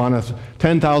enabling. So on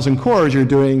 10,000 cores, you're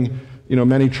doing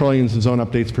many trillions of zone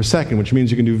updates per second, which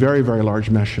means you can do very, very large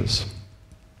meshes.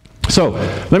 So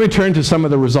let me turn to some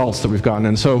of the results that we've gotten.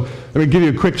 And so let me give you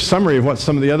a quick summary of what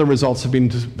some of the other results have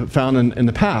been found in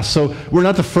the past. So we're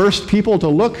not the first people to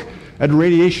look at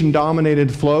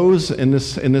radiation-dominated flows in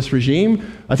this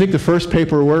regime. I think the first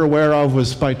paper we're aware of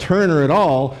was by Turner et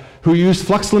al., who used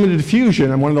flux-limited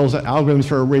diffusion, and one of those algorithms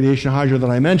for radiation hydro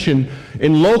that I mentioned,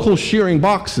 in local shearing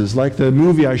boxes, like the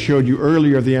movie I showed you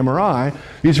earlier of the MRI.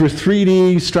 These were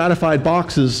 3D stratified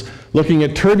boxes looking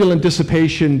at turbulent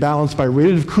dissipation balanced by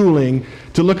radiative cooling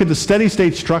to look at the steady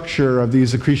state structure of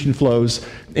these accretion flows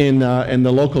in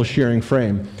the local shearing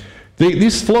frame.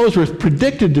 These flows were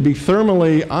predicted to be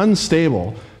thermally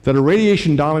unstable, that a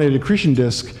radiation-dominated accretion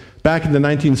disk back in the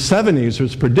 1970s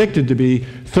was predicted to be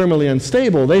thermally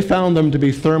unstable. They found them to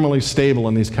be thermally stable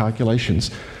in these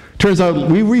calculations. Turns out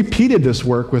we repeated this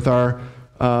work with our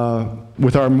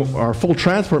full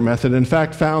transport method, and in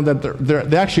fact found that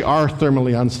they actually are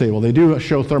thermally unstable. They do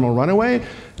show thermal runaway,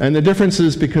 and the difference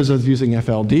is because of using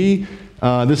FLD.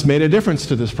 This made a difference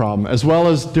to this problem, as well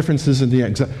as differences in the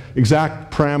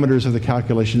exact parameters of the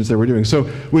calculations they were doing. So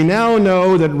we now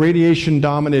know that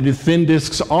radiation-dominated thin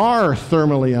disks are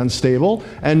thermally unstable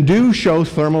and do show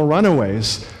thermal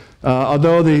runaways,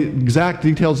 although the exact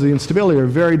details of the instability are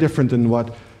very different than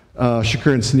what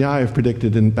Shakur and Sinyaev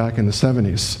predicted back in the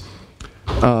 70s.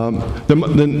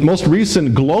 The most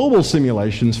recent global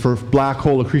simulations for black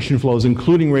hole accretion flows,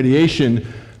 including radiation,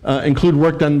 include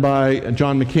work done by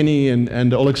John McKinney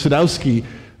and Oleg Sadowski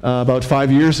about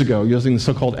 5 years ago using the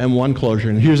so-called M1 closure.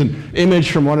 And here's an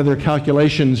image from one of their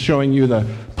calculations showing you the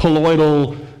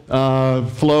poloidal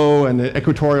flow and the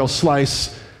equatorial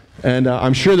slice. And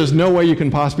I'm sure there's no way you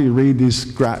can possibly read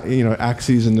these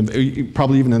axes,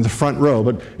 probably even in the front row.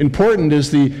 But important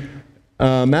is the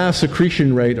mass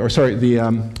accretion rate, or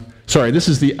this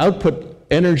is the output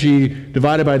energy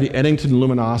divided by the Eddington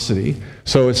luminosity.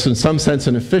 So it's in some sense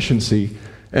an efficiency.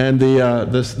 And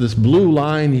this blue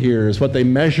line here is what they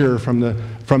measure from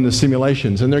the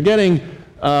simulations. And they're getting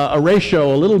a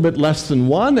ratio a little bit less than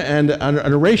 1 and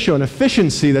a ratio, an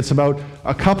efficiency that's about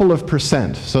a couple of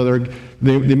 %. So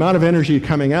the amount of energy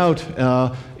coming out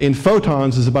in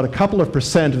photons is about a couple of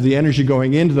 % of the energy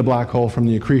going into the black hole from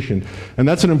the accretion. And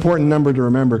that's an important number to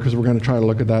remember because we're going to try to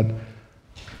look at that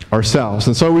ourselves.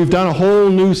 And so we've done a whole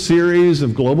new series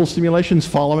of global simulations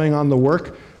following on the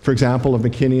work, for example, of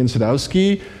McKinney and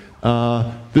Sadowski.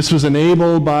 This was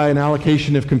enabled by an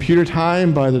allocation of computer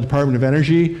time by the Department of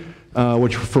Energy,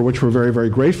 for which we're very, very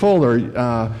grateful.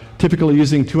 They're typically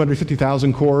using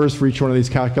 250,000 cores for each one of these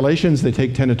calculations. They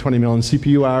take 10 to 20 million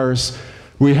CPU hours.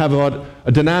 We have about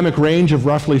a dynamic range of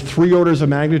roughly 3 orders of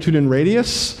magnitude in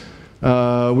radius.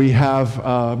 We have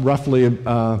roughly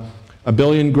a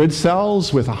billion grid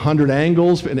cells with 100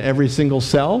 angles in every single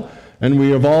cell. And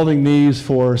we're evolving these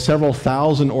for several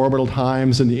thousand orbital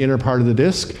times in the inner part of the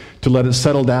disk to let it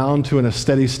settle down to a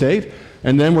steady state.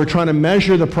 And then we're trying to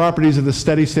measure the properties of the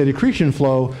steady state accretion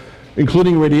flow,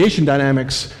 including radiation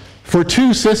dynamics, for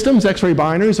 2 systems, X-ray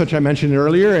binaries, which I mentioned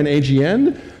earlier, and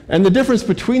AGN. And the difference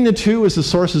between the two is the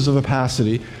sources of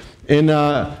opacity. In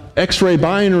X-ray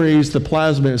binaries, the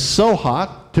plasma is so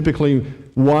hot, typically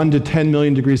 1 to 10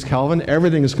 million degrees Kelvin,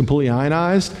 everything is completely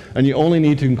ionized, and you only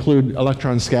need to include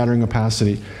electron scattering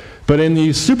opacity. But in the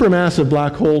supermassive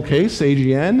black hole case,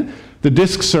 AGN, the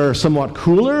disks are somewhat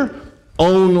cooler,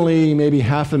 only maybe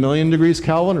 500,000 degrees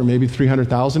Kelvin or maybe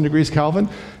 300,000 degrees Kelvin.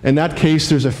 In that case,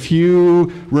 there's a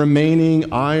few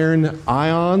remaining iron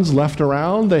ions left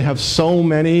around. They have so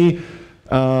many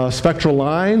spectral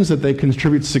lines that they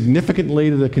contribute significantly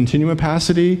to the continuum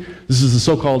opacity. This is the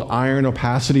so-called iron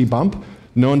opacity bump,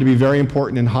 known to be very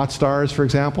important in hot stars, for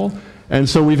example. And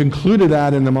so we've included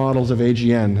that in the models of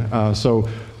AGN. So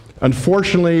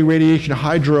unfortunately, radiation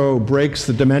hydro breaks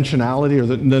the dimensionality or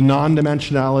the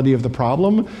non-dimensionality of the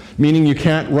problem, meaning you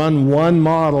can't run one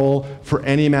model for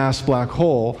any mass black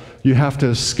hole. You have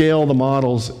to scale the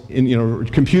models,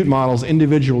 compute models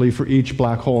individually for each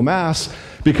black hole mass,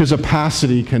 because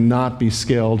opacity cannot be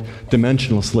scaled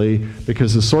dimensionlessly,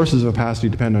 because the sources of opacity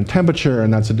depend on temperature,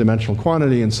 and that's a dimensional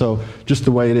quantity, and so just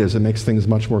the way it is, it makes things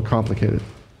much more complicated.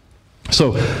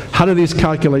 So how do these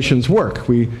calculations work?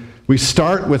 We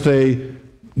start with a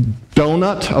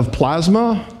donut of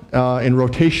plasma in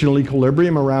rotational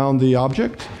equilibrium around the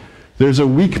object. There's a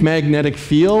weak magnetic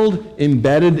field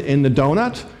embedded in the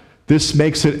donut. This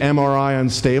makes it MRI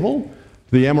unstable.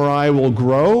 The MRI will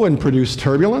grow and produce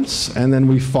turbulence, and then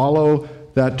we follow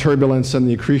that turbulence and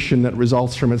the accretion that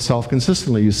results from itself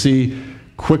consistently. You see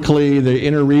quickly the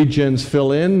inner regions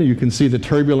fill in. You can see the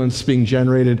turbulence being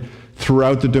generated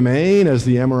throughout the domain as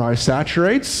the MRI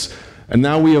saturates. And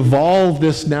now we evolve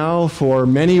this now for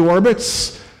many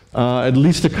orbits, at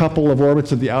least a couple of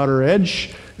orbits at the outer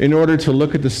edge, in order to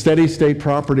look at the steady state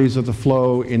properties of the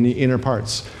flow in the inner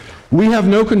parts. We have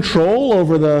no control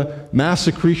over the mass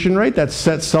accretion rate. That's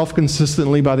set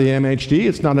self-consistently by the MHD.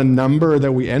 It's not a number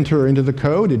that we enter into the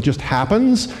code. It just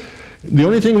happens. The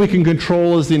only thing we can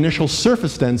control is the initial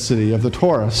surface density of the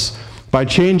torus. By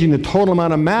changing the total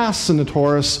amount of mass in the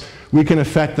torus, we can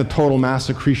affect the total mass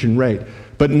accretion rate.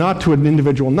 but not to an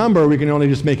individual number. We can only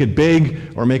just make it big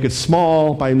or make it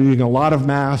small by moving a lot of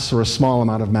mass or a small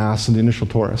amount of mass in the initial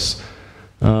torus.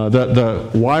 The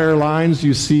wire lines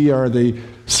you see are the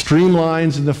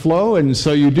streamlines in the flow, and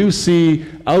so you do see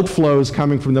outflows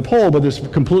coming from the pole, but it's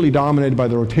completely dominated by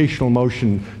the rotational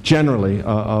motion generally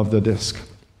of the disk.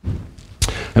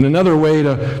 And another way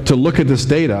to look at this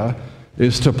data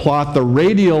is to plot the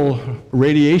radial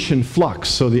radiation flux,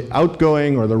 so the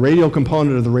outgoing or the radial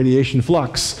component of the radiation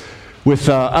flux, with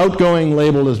outgoing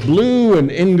labeled as blue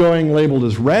and ingoing labeled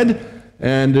as red.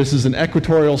 And this is an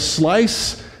equatorial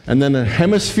slice, and then a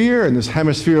hemisphere, and this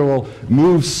hemisphere will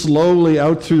move slowly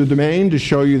out through the domain to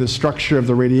show you the structure of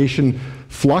the radiation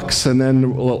flux, and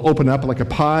then will open up like a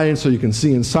pie, and so you can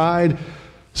see inside.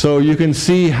 So you can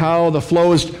see how the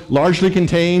flow is largely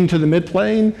contained to the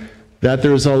midplane, that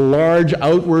there's a large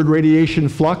outward radiation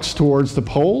flux towards the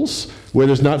poles, where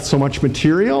there's not so much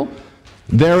material.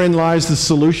 Therein lies the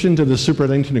solution to the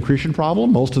super-Eddington accretion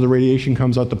problem. Most of the radiation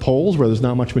comes out the poles, where there's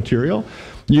not much material.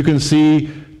 You can see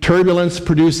turbulence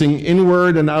producing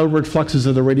inward and outward fluxes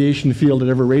of the radiation field at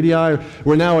every radii.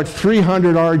 We're now at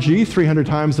 300 Rg, 300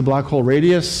 times the black hole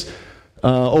radius.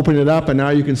 Open it up, and now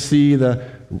you can see the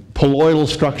poloidal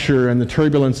structure and the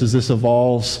turbulence as this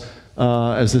evolves,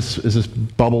 as this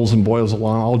bubbles and boils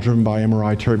along, all driven by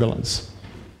MRI turbulence.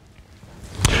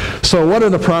 So what are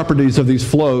the properties of these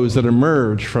flows that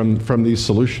emerge from these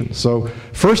solutions? So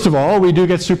first of all, we do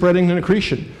get super-Eddington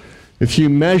accretion. If you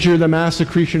measure the mass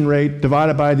accretion rate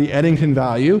divided by the Eddington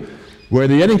value, where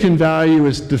the Eddington value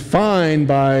is defined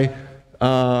by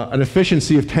an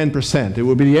efficiency of 10%. It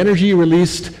would be the energy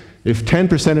released if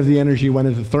 10% of the energy went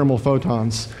into thermal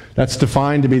photons. That's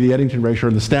defined to be the Eddington ratio,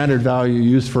 or the standard value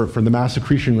used for the mass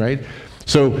accretion rate.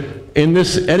 So in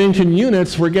this Eddington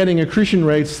units, we're getting accretion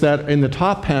rates that in the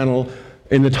top panel,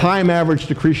 in the time average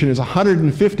accretion, is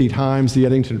 150 times the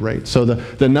Eddington rate. So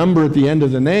the number at the end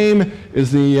of the name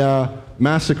is the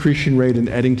mass accretion rate in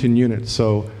Eddington units.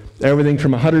 So everything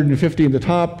from 150 at the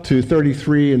top to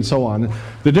 33 and so on.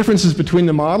 The differences between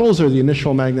the models are the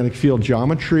initial magnetic field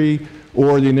geometry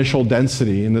or the initial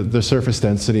density and the surface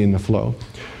density in the flow.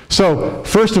 So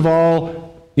first of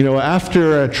all,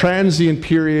 after a transient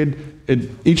period,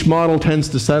 each model tends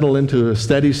to settle into a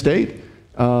steady state.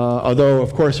 Although,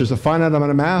 of course, there's a finite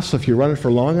amount of mass, so if you run it for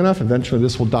long enough, eventually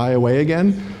this will die away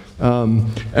again.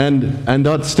 And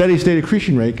that steady state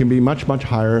accretion rate can be much, much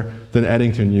higher than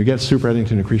Eddington. You get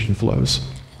super-Eddington accretion flows.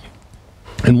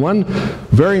 And one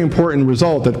very important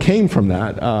result that came from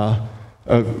that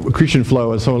accretion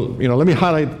flow is, so let me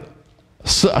highlight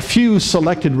a few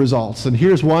selected results. And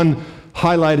here's one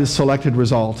highlighted selected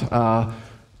result.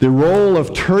 The role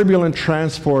of turbulent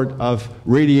transport of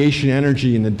radiation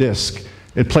energy in the disk.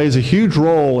 It plays a huge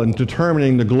role in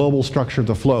determining the global structure of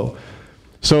the flow.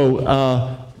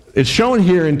 So it's shown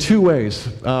here in two ways,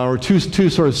 or two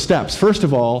sort of steps. First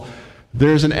of all,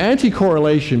 there's an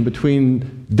anti-correlation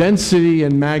between density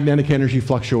and magnetic energy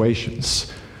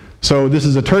fluctuations. So this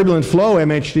is a turbulent flow,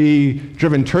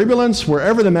 MHD-driven turbulence.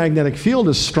 Wherever the magnetic field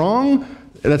is strong,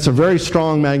 that's a very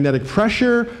strong magnetic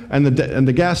pressure, and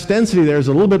the gas density there is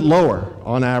a little bit lower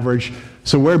on average.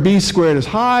 So where B squared is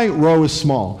high, rho is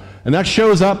small. And that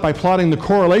shows up by plotting the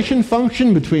correlation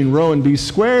function between rho and B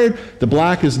squared. The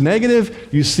black is negative.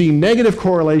 You see negative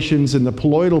correlations in the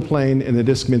poloidal plane in the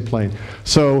disk midplane.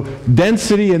 So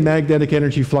density and magnetic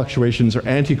energy fluctuations are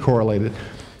anti-correlated.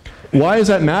 Why does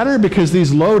that matter? Because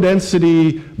these low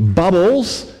density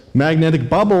bubbles, magnetic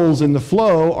bubbles in the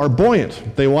flow, are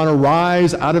buoyant. They want to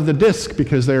rise out of the disk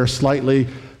because they're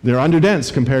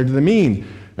underdense compared to the mean.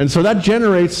 And so that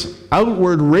generates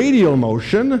outward radial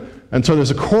motion. And so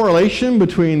there's a correlation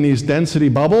between these density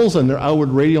bubbles and their outward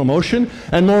radial motion.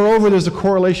 And moreover, there's a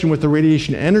correlation with the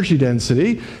radiation energy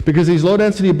density, because these low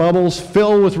density bubbles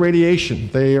fill with radiation.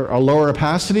 They are a lower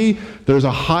opacity. There's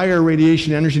a higher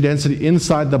radiation energy density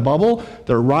inside the bubble.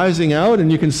 They're rising out,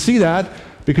 and you can see that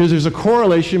because there's a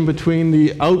correlation between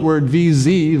the outward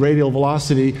VZ, radial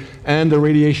velocity, and the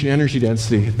radiation energy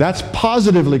density. That's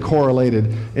positively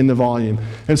correlated in the volume.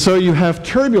 And so you have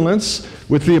turbulence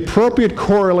with the appropriate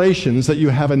correlations that you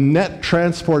have a net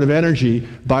transport of energy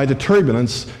by the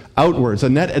turbulence outwards, a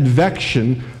net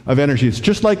advection of energy. It's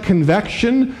just like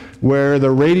convection, where the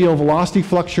radial velocity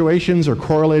fluctuations are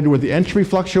correlated with the entropy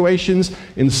fluctuations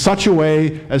in such a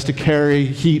way as to carry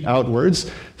heat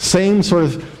outwards. Same sort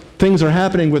of things are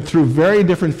happening through very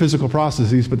different physical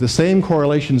processes, but the same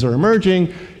correlations are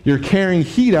emerging. You're carrying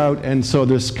heat out, and so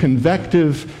this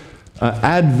convective,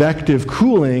 advective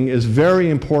cooling is very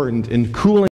important in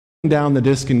cooling down the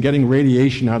disk and getting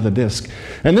radiation out of the disk.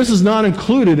 And this is not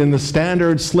included in the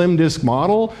standard slim disk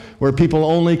model where people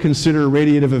only consider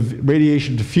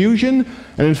radiation diffusion.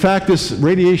 And in fact, this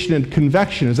radiation and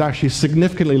convection is actually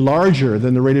significantly larger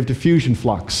than the rate of diffusion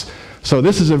flux. So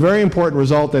this is a very important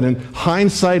result that in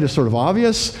hindsight is sort of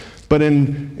obvious, but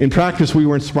in practice we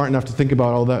weren't smart enough to think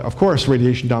about all that. Of course,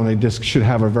 radiation-dominated disks should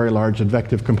have a very large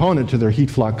advective component to their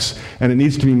heat flux, and it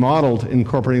needs to be modeled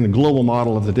incorporating the global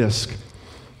model of the disk.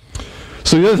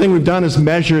 So the other thing we've done is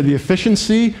measure the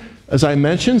efficiency, as I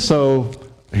mentioned. So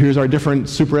here's our different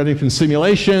super-Eddington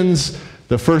simulations.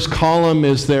 The first column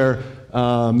is their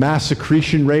mass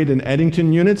accretion rate in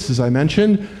Eddington units, as I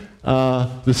mentioned.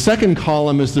 The second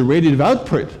column is the radiative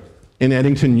output in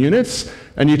Eddington units.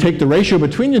 And you take the ratio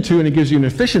between the two and it gives you an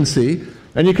efficiency.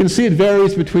 And you can see it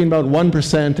varies between about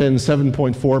 1% and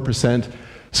 7.4%.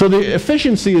 So the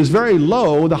efficiency is very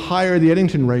low the higher the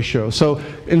Eddington ratio. So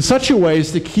in such a way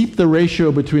as to keep the ratio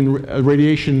between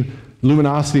radiation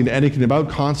luminosity and Eddington about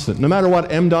constant. No matter what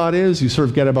m dot is, you sort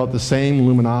of get about the same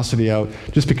luminosity out,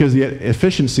 just because the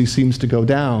efficiency seems to go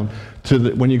down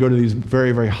when you go to these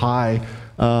very, very high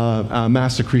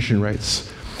mass accretion rates.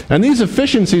 And these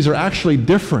efficiencies are actually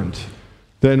different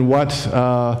than what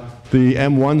the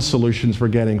M1 solutions we're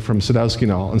getting from Sadowski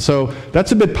and all. And so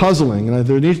that's a bit puzzling, and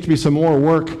there needs to be some more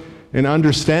work in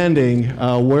understanding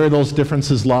where those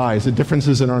differences lie. Is it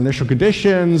differences in our initial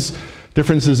conditions,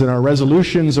 differences in our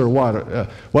resolutions, or what?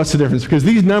 What's the difference? Because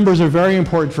these numbers are very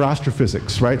important for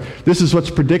astrophysics, right? This is what's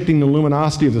predicting the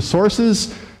luminosity of the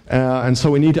sources, and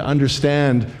so we need to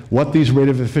understand what these rate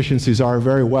of efficiencies are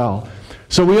very well.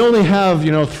 So we only have,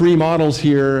 3 models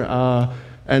here,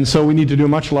 and so we need to do a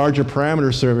much larger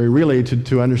parameter survey, really,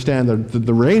 to understand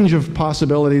the range of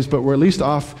possibilities, but we're at least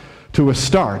off to a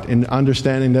start in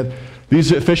understanding that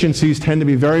these efficiencies tend to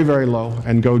be very, very low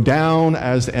and go down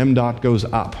as m dot goes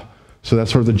up. So that's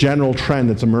sort of the general trend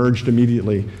that's emerged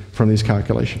immediately from these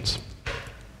calculations.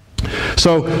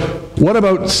 So what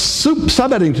about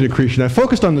sub-Eddington accretion? I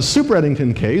focused on the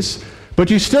super-Eddington case, but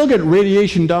you still get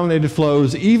radiation-dominated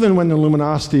flows even when the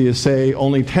luminosity is, say,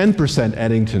 only 10%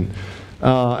 Eddington.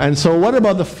 And so what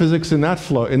about the physics in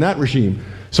that regime?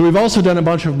 So we've also done a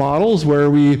bunch of models where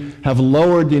we have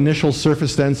lowered the initial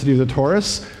surface density of the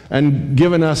torus and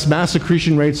given us mass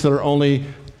accretion rates that are only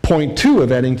 0.2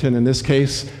 of Eddington in this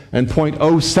case and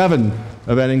 0.07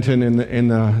 of Eddington in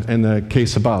the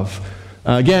case above.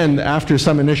 Again, after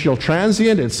some initial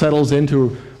transient, it settles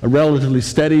into a relatively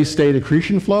steady state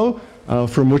accretion flow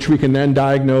from which we can then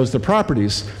diagnose the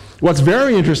properties. What's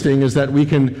very interesting is that we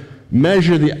can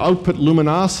measure the output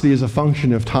luminosity as a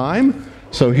function of time.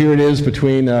 So here it is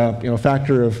between a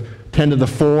factor of 10 to the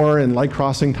 4 in light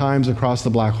crossing times across the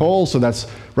black hole. So that's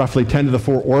roughly 10 to the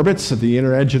 4 orbits at the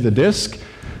inner edge of the disk.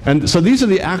 And so these are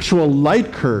the actual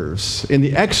light curves in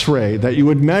the X-ray that you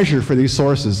would measure for these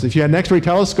sources. If you had an X-ray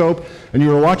telescope and you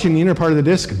were watching the inner part of the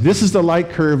disk, this is the light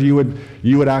curve you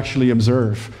would actually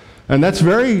observe. And that's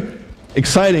very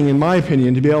exciting, in my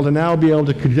opinion, to be able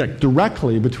to connect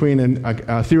directly between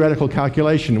a theoretical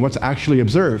calculation and what's actually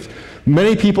observed.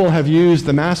 Many people have used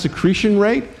the mass accretion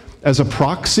rate as a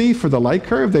proxy for the light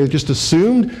curve. They've just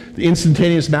assumed the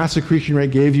instantaneous mass accretion rate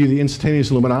gave you the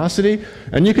instantaneous luminosity.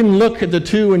 And you can look at the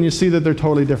two and you see that they're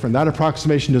totally different. That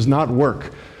approximation does not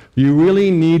work. You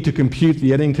really need to compute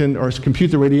the Eddington, or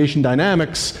compute the radiation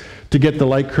dynamics to get the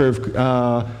light curve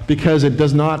because it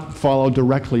does not follow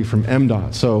directly from m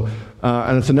dot. So,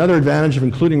 and it's another advantage of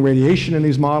including radiation in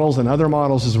these models and other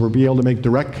models is we'll be able to make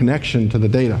direct connection to the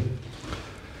data.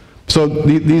 So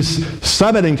these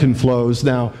sub-Eddington flows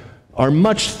now are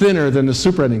much thinner than the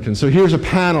super-Eddington. So here's a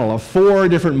panel of 4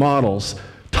 different models,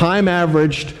 time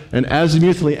averaged and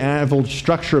azimuthally averaged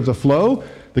structure of the flow.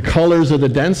 The colors are the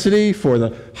density for the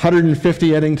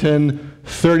 150 Eddington,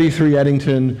 33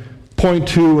 Eddington,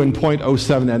 0.2 and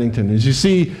 0.07 Eddington. As you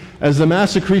see, as the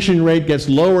mass accretion rate gets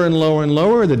lower and lower and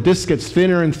lower, the disk gets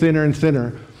thinner and thinner and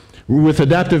thinner. With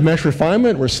adaptive mesh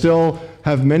refinement, we still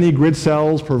have many grid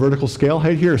cells per vertical scale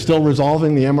height here, still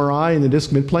resolving the MRI in the disk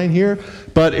midplane here,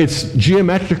 but it's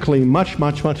geometrically much,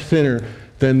 much, much thinner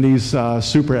than these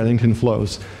super-Eddington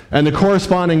flows. And the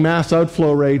corresponding mass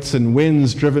outflow rates and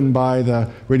winds driven by the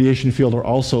radiation field are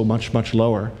also much, much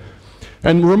lower.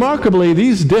 And remarkably,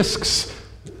 these disks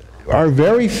are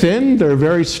very thin, they're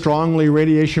very strongly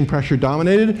radiation pressure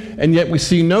dominated, and yet we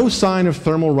see no sign of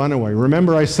thermal runaway.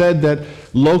 Remember I said that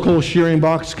local shearing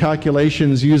box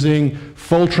calculations using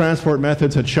full transport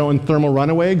methods had shown thermal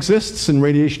runaway exists in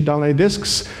radiation dominated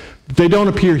disks? They don't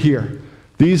appear here.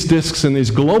 These disks in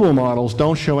these global models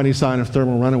don't show any sign of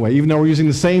thermal runaway, even though we're using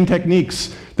the same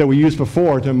techniques that we used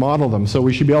before to model them, so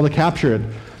we should be able to capture it.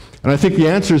 And I think the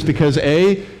answer is because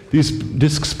A, these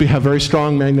disks have very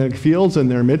strong magnetic fields in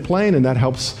their midplane, and that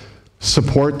helps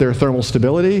support their thermal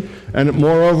stability. And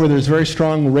moreover, there's very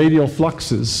strong radial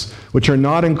fluxes, which are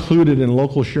not included in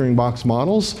local shearing box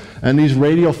models. And these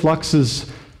radial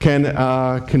fluxes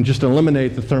can just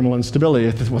eliminate the thermal instability.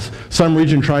 If some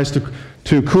region tries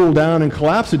to cool down and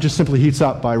collapse, it just simply heats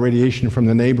up by radiation from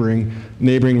the neighboring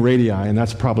radii, and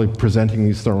that's probably presenting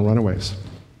these thermal runaways.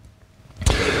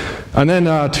 And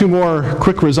then two more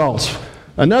quick results.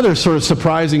 Another sort of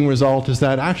surprising result is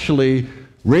that actually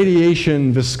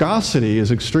radiation viscosity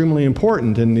is extremely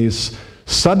important in these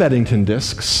sub-Eddington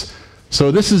disks.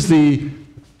 So this is the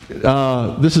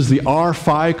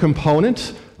R-phi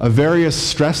component of various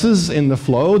stresses in the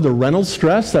flow. The Reynolds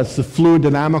stress, that's the fluid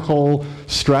dynamical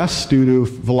stress due to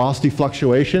velocity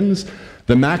fluctuations.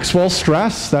 The Maxwell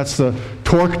stress, that's the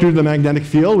torque due to the magnetic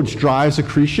field, which drives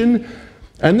accretion.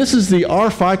 And this is the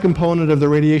R-phi component of the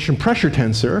radiation pressure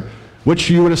tensor,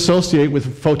 which you would associate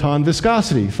with photon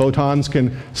viscosity. Photons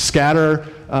can scatter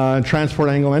and transport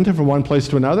angular momentum from one place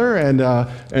to another, and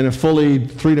in a fully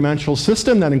three-dimensional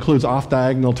system that includes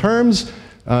off-diagonal terms.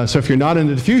 So if you're not in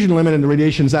the diffusion limit and the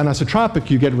radiation is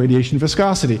anisotropic, you get radiation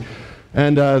viscosity.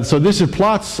 And so this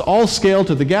plots all scaled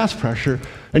to the gas pressure.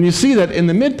 And you see that in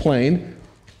the midplane,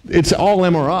 it's all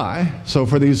MRI. So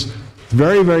for these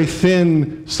very, very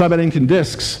thin sub-Eddington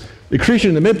disks, the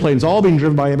accretion in the midplane is all being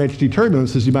driven by MHD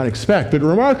turbulence, as you might expect. But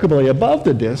remarkably, above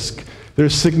the disk,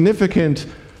 there's significant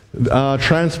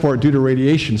transport due to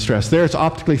radiation stress. There it's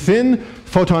optically thin.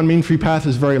 Photon mean free path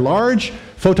is very large.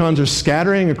 Photons are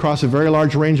scattering across a very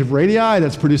large range of radii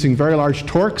that's producing very large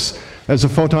torques as a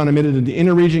photon emitted in the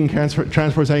inner region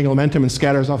transports angular momentum and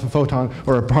scatters off a photon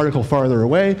or a particle farther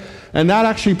away. And that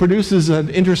actually produces an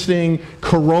interesting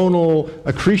coronal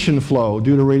accretion flow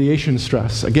due to radiation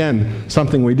stress. Again,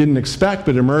 something we didn't expect,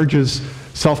 but emerges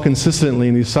self-consistently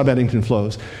in these sub-Eddington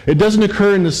flows. It doesn't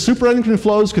occur in the super-Eddington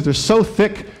flows because they're so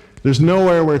thick, there's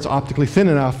nowhere where it's optically thin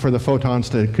enough for the photons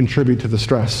to contribute to the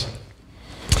stress.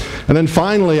 And then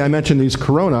finally, I mentioned these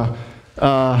corona.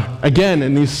 Again,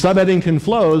 in these sub-Eddington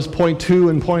flows, 0.2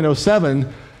 and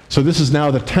 0.07, so this is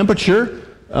now the temperature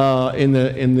in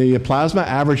the plasma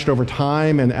averaged over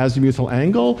time and azimuthal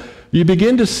angle. You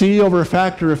begin to see over a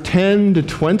factor of 10 to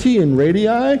 20 in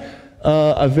radii,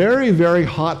 a very, very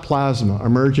hot plasma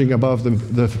emerging above the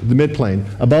midplane,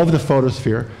 above the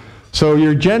photosphere. So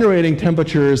you're generating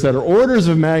temperatures that are orders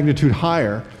of magnitude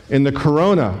higher in the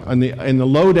corona, in the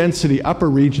low density upper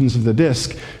regions of the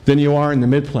disk, than you are in the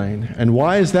midplane. And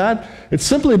why is that? It's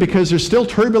simply because there's still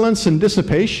turbulence and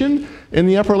dissipation in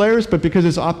the upper layers, but because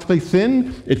it's optically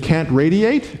thin, it can't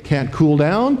radiate, it can't cool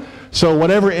down. So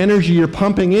whatever energy you're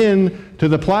pumping in to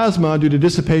the plasma due to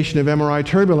dissipation of MRI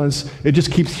turbulence, it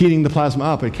just keeps heating the plasma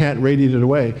up. It can't radiate it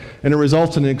away. And it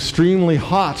results in an extremely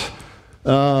hot,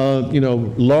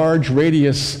 large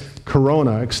radius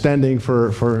corona extending for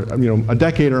a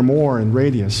decade or more in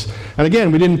radius. And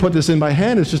again, we didn't put this in by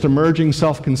hand, it's just emerging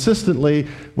self-consistently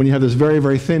when you have this very,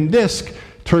 very thin disk,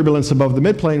 turbulence above the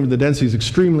midplane where the density is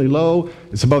extremely low,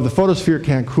 it's above the photosphere, it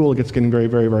can't cool, it gets getting very,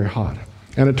 very, very hot.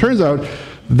 And it turns out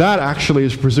that actually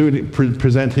is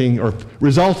presenting or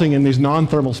resulting in these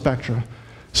non-thermal spectra.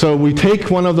 So we take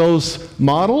one of those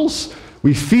models,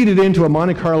 we feed it into a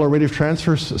Monte Carlo radiative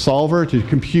transfer solver to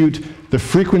compute the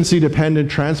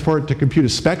frequency-dependent transport to compute a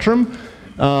spectrum,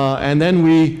 and then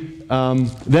we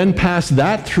then pass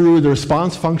that through the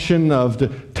response function of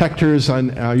detectors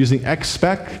using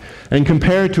X-spec and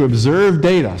compare it to observed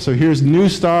data. So here's nu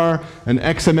star and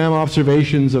XMM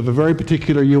observations of a very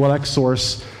particular ULX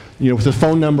source, with a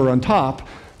phone number on top,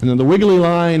 and then the wiggly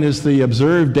line is the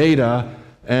observed data,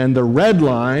 and the red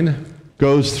line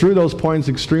goes through those points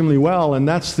extremely well, and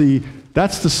that's the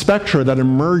spectra that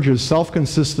emerges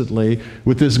self-consistently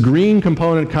with this green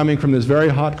component coming from this very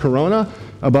hot corona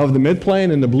above the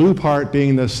midplane and the blue part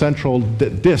being the central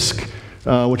disk,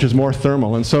 which is more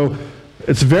thermal. And so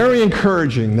it's very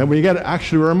encouraging that we get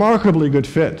actually a remarkably good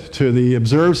fit to the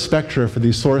observed spectra for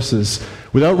these sources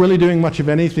without really doing much of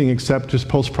anything except just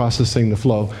post-processing the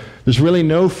flow. There's really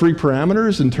no free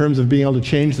parameters in terms of being able to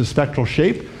change the spectral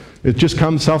shape. It just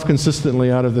comes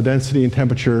self-consistently out of the density and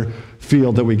temperature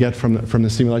field that we get from the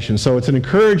simulation. So it's an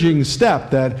encouraging step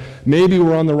that maybe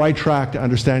we're on the right track to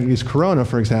understanding these corona,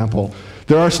 for example.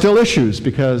 There are still issues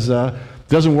because it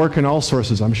doesn't work in all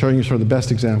sources. I'm showing you sort of the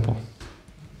best example.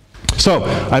 So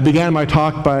I began my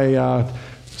talk by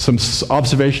some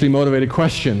observationally motivated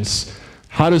questions.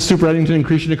 How does super-Eddington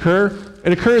accretion occur?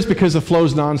 It occurs because the flow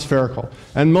is non-spherical,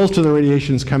 and most of the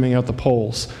radiation is coming out the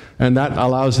poles, and that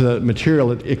allows the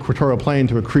material at equatorial plane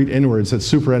to accrete inwards at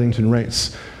super-Eddington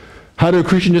rates. How do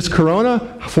accretion disks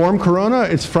form corona?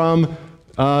 It's from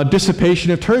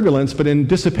dissipation of turbulence, but in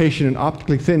dissipation in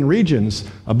optically thin regions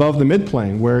above the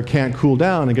midplane where it can't cool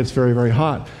down and gets very, very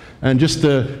hot. And just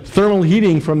the thermal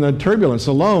heating from the turbulence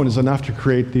alone is enough to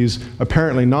create these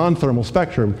apparently non-thermal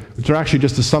spectra, which are actually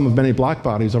just the sum of many black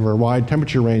bodies over a wide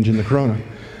temperature range in the corona.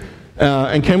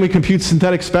 And can we compute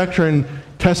synthetic spectra and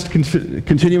test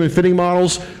continuum fitting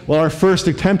models? Well, our first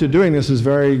attempt at doing this is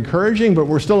very encouraging, but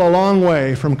we're still a long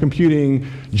way from computing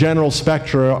general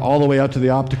spectra all the way out to the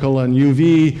optical and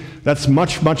UV. That's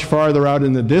much, much farther out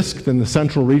in the disk than the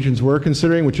central regions we're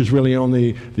considering, which is really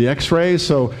only the X-rays.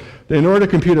 So in order to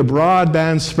compute a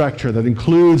broadband spectra that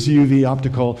includes UV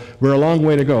optical, we're a long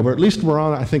way to go, but at least we're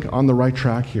on, I think, on the right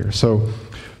track here. So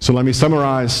let me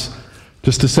summarize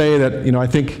just to say that, I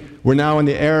think we're now in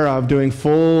the era of doing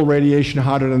full radiation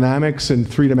hydrodynamics in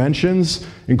 3 dimensions,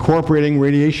 incorporating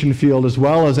radiation field as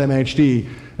well as MHD,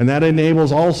 and that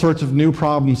enables all sorts of new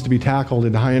problems to be tackled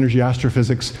in high energy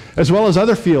astrophysics, as well as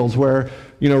other fields where,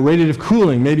 radiative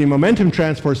cooling, maybe momentum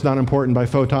transport is not important by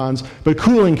photons, but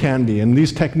cooling can be, and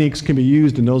these techniques can be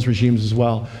used in those regimes as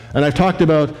well. And I've talked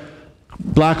about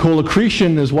black hole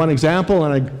accretion as one example,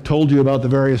 and I told you about the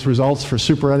various results for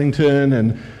super-Eddington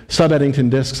and sub-Eddington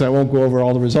disks. I won't go over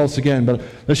all the results again, but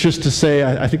that's just to say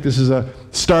I think this is a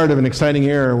start of an exciting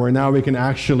era where now we can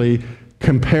actually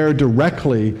compare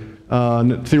directly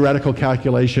theoretical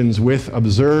calculations with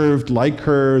observed light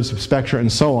curves, spectra,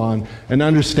 and so on, and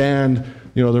understand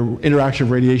the interaction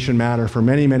of radiation matter for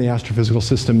many, many astrophysical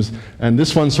systems. And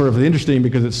this one's sort of interesting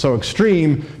because it's so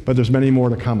extreme, but there's many more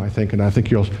to come, I think. And I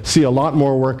think you'll see a lot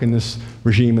more work in this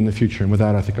regime in the future. And with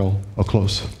that, I think I'll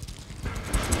close.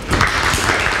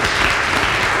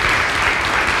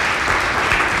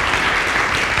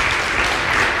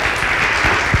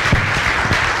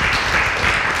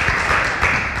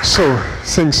 So,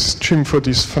 thanks, Jim, for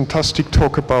this fantastic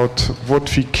talk about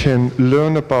what we can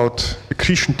learn about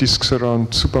accretion disks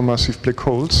around supermassive black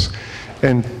holes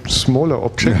and smaller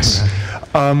objects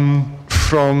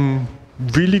from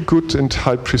really good and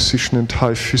high precision and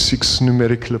high physics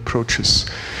numerical approaches.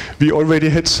 We already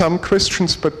had some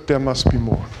questions, but there must be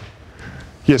more.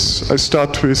 Yes, I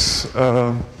start with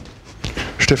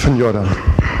Stefan Jordan.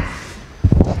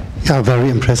 Yeah, very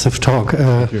impressive talk.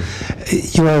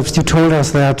 You told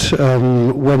us that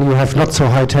when you have not so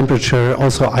high temperature,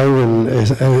 also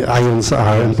ions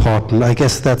are important. I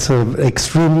guess that's an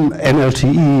extreme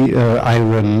NLTE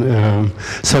iron.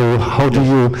 So how do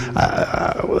you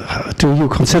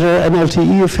consider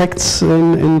NLTE effects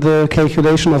in the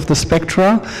calculation of the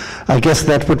spectra? I guess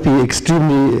that would be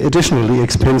extremely additionally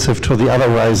expensive to the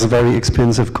otherwise very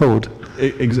expensive code.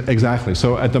 Exactly.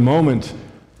 So at the moment,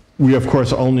 we, of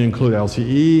course, only include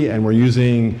LTE, and we're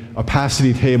using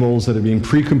opacity tables that are being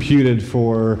pre-computed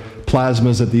for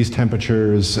plasmas at these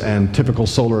temperatures and typical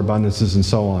solar abundances and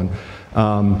so on.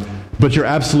 But you're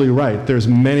absolutely right. There's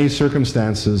many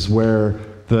circumstances where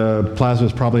the plasma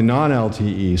is probably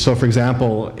non-LTE. So, for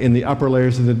example, in the upper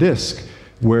layers of the disk,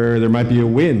 where there might be a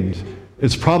wind,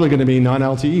 it's probably going to be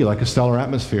non-LTE, like a stellar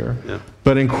atmosphere. Yeah.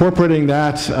 But incorporating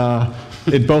that,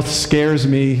 it both scares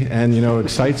me and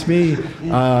excites me.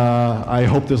 I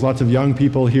hope there's lots of young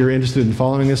people here interested in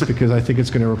following this because I think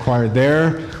it's going to require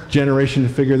their generation to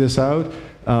figure this out.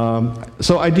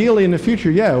 So ideally in the future,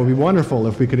 yeah, it would be wonderful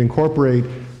if we could incorporate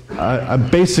a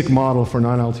basic model for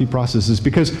non-LTE processes,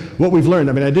 because what we've learned,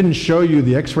 I didn't show you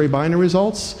the X-ray binary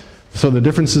results, so the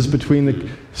differences between the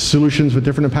solutions with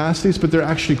different opacities, but they're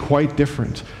actually quite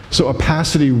different. So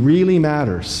opacity really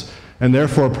matters. And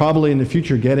therefore, probably in the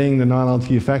future, getting the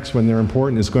non-LTE effects when they're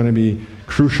important is going to be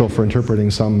crucial for interpreting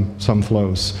some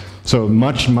flows. So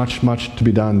much, much, much to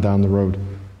be done down the road.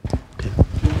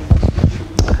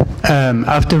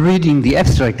 After reading the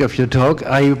abstract of your talk,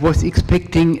 I was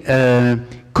expecting a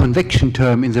convection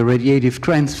term in the radiative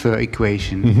transfer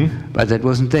equation, but that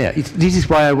wasn't there. This is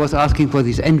why I was asking for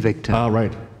this n vector. Ah,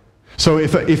 right. So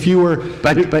if you were,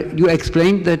 but you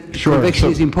explained that convection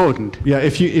is important. Yeah,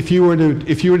 if you were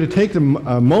to take the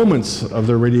moments of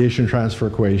the radiation transfer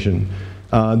equation,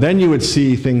 then you would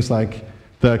see things like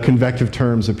the convective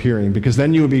terms appearing, because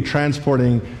then you would be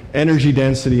transporting energy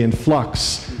density and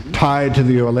flux tied to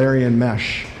the Eulerian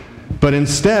mesh. But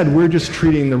instead, we're just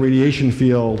treating the radiation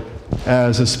field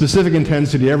as a specific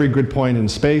intensity every grid point in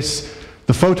space.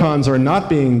 The photons are not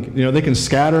being, they can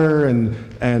scatter and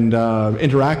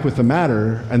interact with the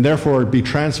matter, and therefore be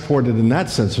transported in that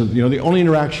sense. So, the only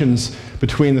interactions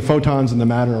between the photons and the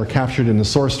matter are captured in the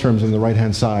source terms on the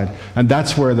right-hand side, and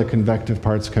that's where the convective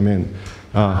parts come in.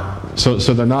 So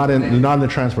they're not in the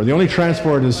transport. The only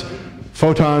transport is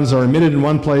photons are emitted in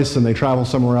one place and they travel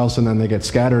somewhere else and then they get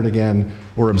scattered again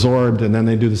or absorbed and then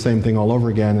they do the same thing all over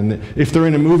again. And if they're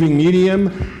in a moving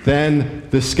medium, then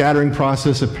this scattering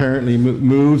process apparently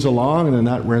moves along and then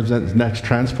that represents next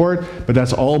transport, but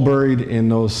that's all buried in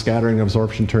those scattering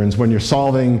absorption terms when you're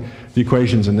solving the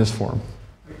equations in this form.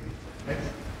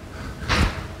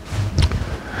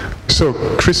 So,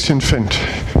 Christian Fendt.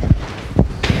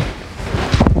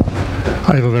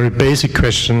 I have a very basic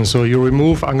question. So you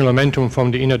remove angular momentum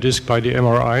from the inner disk by the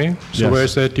MRI. So Yes. where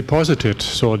is that deposited?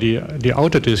 So the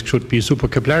outer disk should be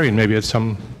supercapillary maybe at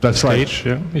some That's right. stage.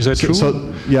 Yeah? Is that true?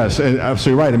 So, yes, and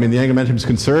absolutely right. I mean, the angular momentum is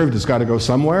conserved. It's got to go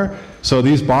somewhere. So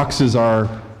these boxes are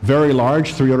very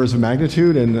large, 3 orders of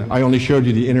magnitude, and I only showed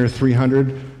you the inner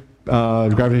 300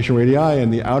 gravitational radii,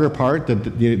 and the outer part,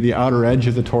 the outer edge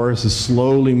of the torus is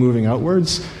slowly moving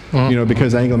outwards. You know,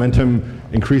 because angular momentum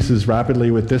increases rapidly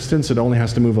with distance, it only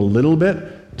has to move a little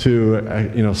bit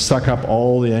to you know, suck up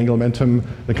all the angular momentum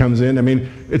that comes in. I mean,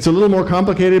 it's a little more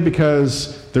complicated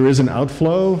because there is an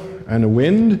outflow and a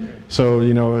wind. So,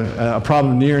 you know, a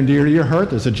problem near and dear to your heart,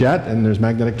 there's a jet and there's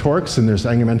magnetic torques and there's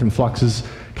angular momentum fluxes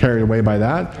carried away by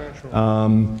that.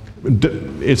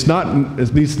 It's not,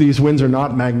 these winds are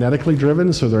not magnetically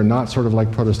driven, so they're not sort of like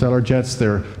protostellar jets.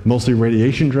 They're mostly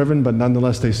radiation driven, but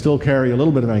nonetheless they still carry a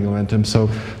little bit of angular momentum. So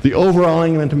the overall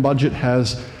angular momentum budget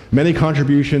has many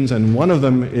contributions, and one of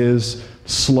them is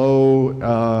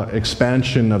slow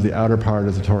expansion of the outer part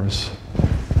of the torus.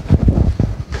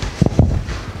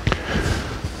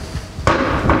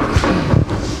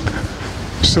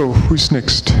 So, who's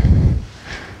next?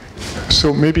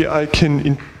 So maybe I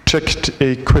can inject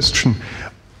a question.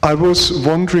 I was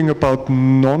wondering about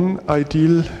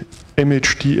non-ideal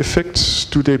MHD effects.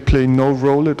 Do they play no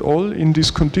role at all in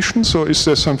these conditions, or is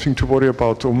there something to worry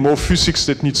about, or more physics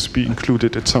that needs to be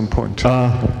included at some point?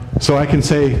 So I can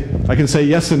say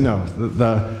yes and no.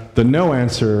 The no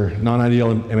answer,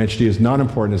 non-ideal MHD, is not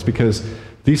important, is because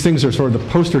these things are sort of the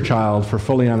poster child for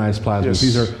fully ionized plasmas. Yes.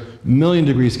 These are 1,000,000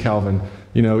 degrees Kelvin.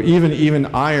 You know, even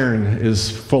iron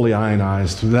is fully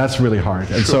ionized. That's really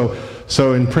hard. And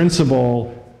so in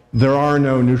principle, there are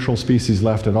no neutral species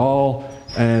left at all,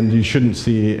 and you shouldn't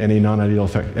see any non-ideal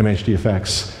MHD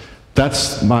effects.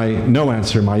 That's my no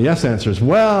answer. My yes answer is,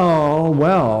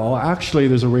 well, actually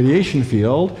there's a radiation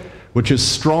field which is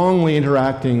strongly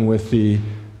interacting with the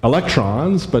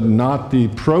electrons, but not the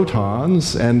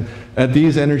protons, and at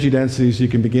these energy densities you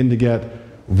can begin to get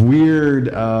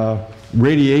weird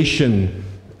radiation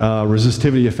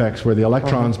resistivity effects where the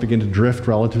electrons begin to drift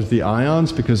relative to the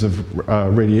ions because of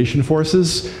radiation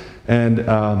forces, and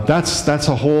that's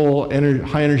a whole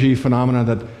high energy phenomena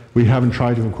that we haven't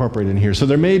tried to incorporate in here. So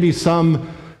there may be some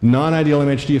non-ideal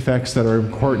MHD effects that are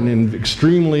important in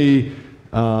extremely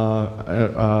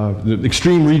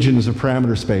extreme regions of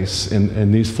parameter space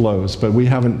in these flows, but we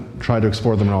haven't tried to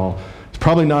explore them at all. It's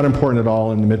probably not important at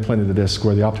all in the midplane of the disk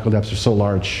where the optical depths are so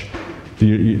large.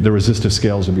 The resistive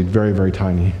scales would be very, very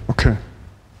tiny. Okay.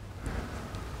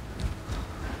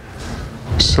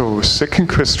 So, second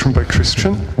question by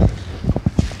Christian.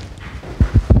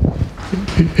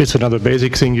 It's another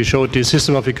basic thing. You showed the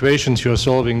system of equations you're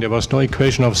solving. There was no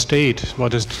equation of state.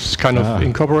 What is kind of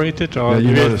incorporated, or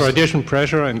you you for radiation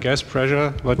pressure and gas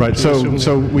pressure? What right.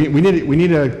 So we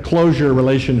need a closure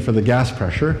relation for the gas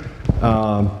pressure,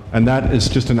 and that is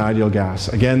just an ideal gas.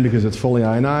 Again, because it's fully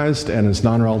ionized and it's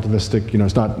non-relativistic. You know,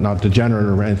 it's not degenerate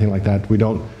or anything like that.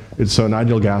 So an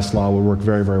ideal gas law will work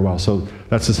very, very well. So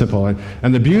that's the simple one.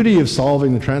 And the beauty of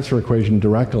solving the transfer equation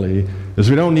directly is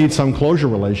we don't need some closure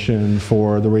relation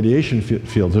for the radiation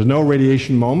field. There's no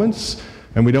radiation moments,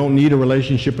 and we don't need a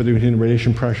relationship between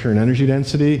radiation pressure and energy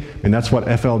density. And that's what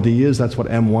FLD is, that's what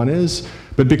M1 is.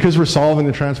 But because we're solving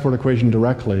the transport equation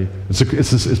directly,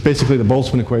 it's basically the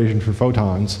Boltzmann equation for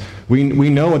photons. We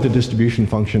know what the distribution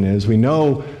function is. We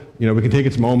know, you know, we can take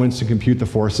its moments and compute the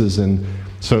forces, and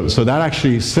so that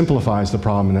actually simplifies the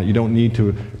problem in that you don't need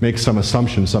to make some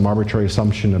assumption, some arbitrary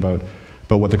assumption about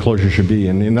what the closure should be.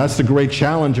 And that's the great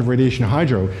challenge of radiation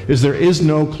hydro, is there is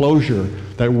no closure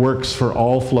that works for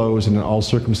all flows and in all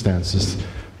circumstances.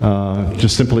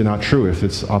 Just simply not true if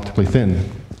it's optically thin.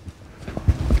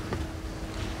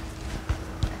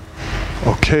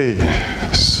 Okay,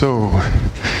 so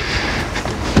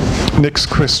next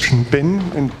question, Ben,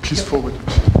 and please forward it.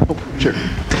 Oh, sure.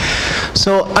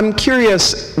 So I'm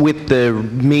curious, with the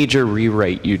major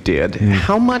rewrite you did,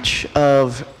 how much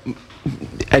of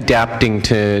adapting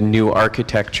to new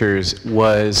architectures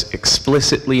was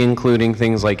explicitly including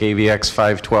things like AVX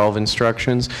 512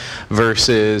 instructions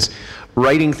versus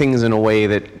writing things in a way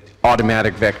that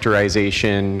automatic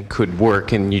vectorization could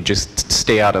work and you just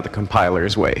stay out of the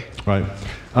compiler's way? Right.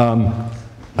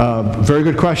 Very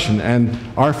good question. And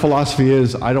our philosophy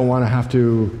is I don't want to have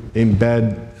to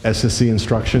embed SSE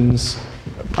instructions.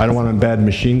 I don't want to embed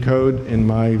machine code in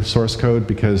my source code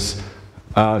because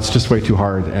it's just way too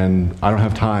hard and I don't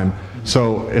have time.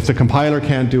 So if the compiler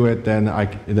can't do it, then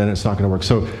it's not going to work.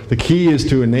 So the key is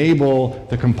to enable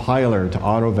the compiler to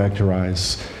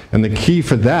auto-vectorize. And the key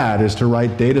for that is to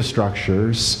write data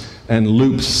structures and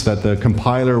loops that the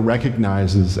compiler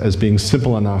recognizes as being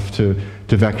simple enough to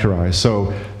vectorize.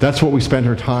 So that's what we spent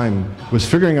our time, was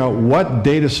figuring out what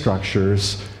data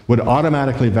structures would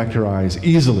automatically vectorize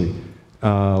easily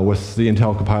with the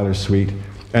Intel compiler suite,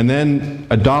 and then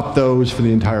adopt those for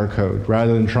the entire code,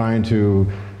 rather than trying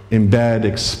to embed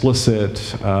explicit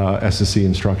SSE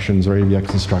instructions or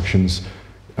AVX instructions,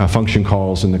 function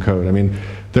calls in the code. I mean,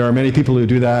 there are many people who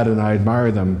do that, and I admire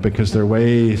them because they're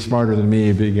way smarter than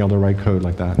me being able to write code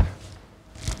like that.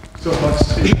 So,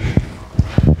 Max.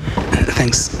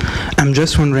 Thanks. I'm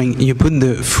just wondering, you put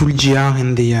the full GR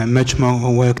in the much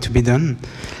more work to be done.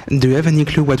 Do you have any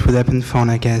clue what would happen for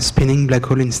like a spinning black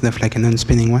hole instead of like a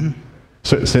non-spinning one?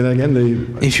 So, say that again?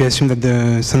 If you assume that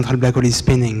the central black hole is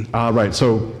spinning. Right,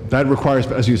 so that requires,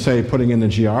 as you say, putting in the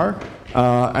GR.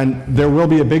 And there will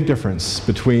be a big difference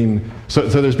between, so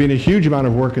there's been a huge amount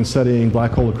of work in studying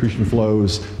black hole accretion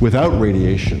flows without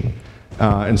radiation,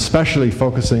 and especially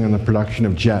focusing on the production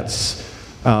of jets.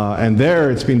 And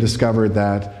there it's been discovered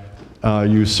that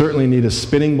you certainly need a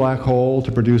spinning black hole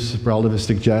to produce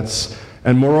relativistic jets,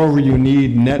 and moreover you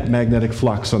need net magnetic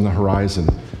flux on the horizon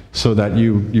so that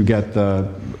you get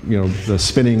the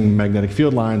spinning magnetic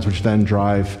field lines, which then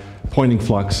drive Poynting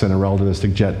flux and a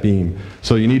relativistic jet beam.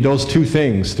 So you need those two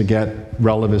things to get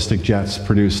relativistic jets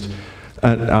produced.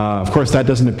 Of course, that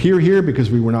doesn't appear here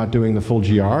because we were not doing the full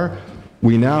GR.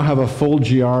 We now have a full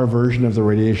GR version of the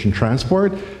radiation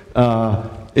transport.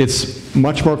 It's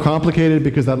much more complicated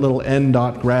because that little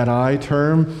n.grad I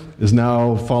term is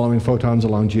now following photons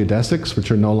along geodesics,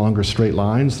 which are no longer straight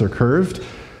lines, they're curved.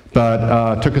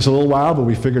 But it took us a little while, but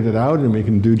we figured it out, and we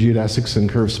can do geodesics in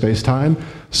curved space-time.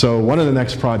 So one of the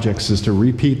next projects is to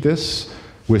repeat this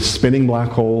with spinning black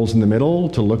holes in the middle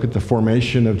to look at the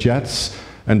formation of jets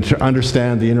and to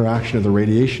understand the interaction of the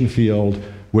radiation field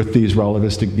with these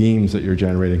relativistic beams that you're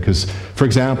generating. Because, for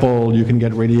example, you can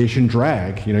get radiation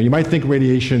drag. You might think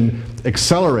radiation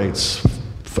accelerates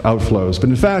outflows, but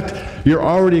in fact, you're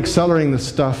already accelerating the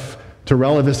stuff to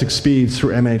relativistic speeds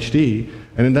through MHD.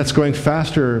 And that's going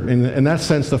faster. In that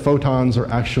sense, the photons are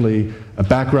actually a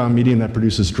background medium that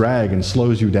produces drag and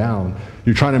slows you down.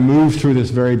 You're trying to move through this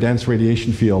very dense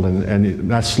radiation field,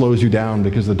 and that slows you down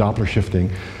because of the Doppler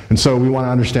shifting. And so we want to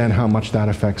understand how much that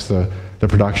affects the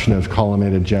production of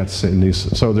collimated jets in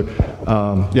these. So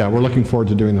yeah, we're looking forward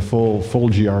to doing the full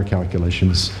GR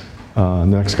calculations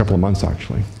in the next couple of months,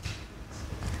 actually.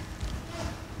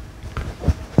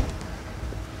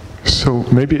 So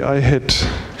maybe I had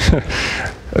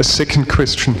a second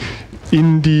question.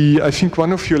 In the, I think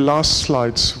one of your last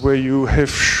slides where you have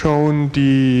shown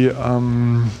the,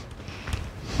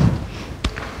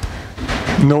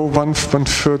 no, one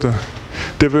further.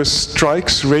 There were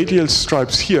strikes, radial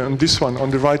stripes here, and this one on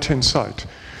the right-hand side.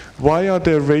 Why are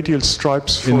there radial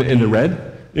stripes for in the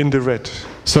red? In the red.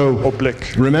 So, or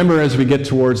black. Remember, as we get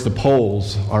towards the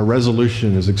poles, our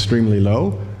resolution is extremely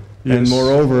low. Yes. And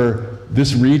moreover,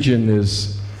 this region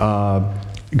is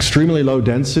extremely low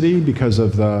density because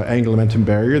of the angular momentum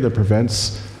barrier that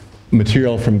prevents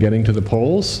material from getting to the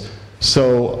poles.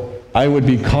 So I would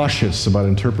be cautious about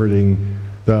interpreting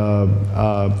the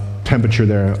temperature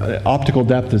there. Optical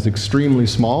depth is extremely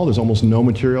small. There's almost no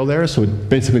material there, so it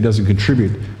basically doesn't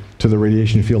contribute to the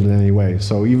radiation field in any way.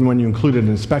 So even when you include it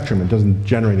in the spectrum, it doesn't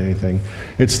generate anything.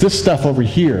 It's this stuff over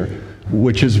here,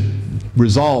 which is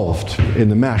resolved in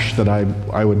the mesh that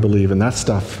I would believe, and that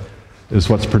stuff is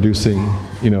what's producing,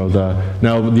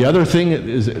 now the other thing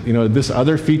is, this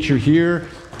other feature here,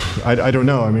 I don't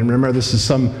know. I mean, remember, this is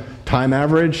some time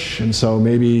average, and so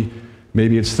maybe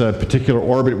it's the particular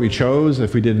orbit we chose.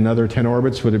 If we did another 10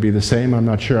 orbits, would it be the same? I'm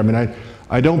not sure. I mean,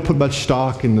 I don't put much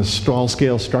stock in the small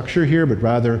scale structure here, but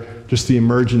rather just the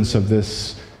emergence of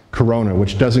this corona,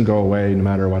 which doesn't go away no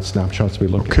matter what snapshots we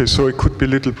look at. Okay, so it could be a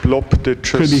little blob that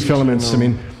just... Could be filaments. I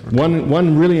mean,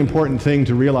 one really important thing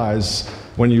to realize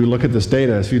when you look at this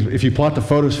data is if you plot the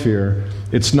photosphere,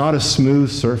 it's not a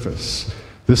smooth surface.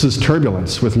 This is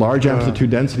turbulence with large amplitude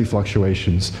density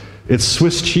fluctuations. It's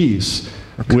Swiss cheese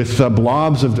with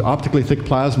blobs of optically thick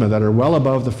plasma that are well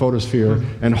above the photosphere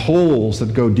and holes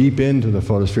that go deep into the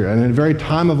photosphere, and in a very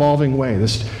time-evolving way.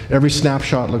 Every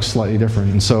snapshot looks slightly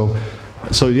different. And so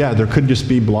yeah, there could just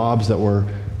be blobs that were,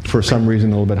 for some reason,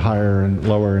 a little bit higher and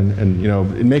lower, and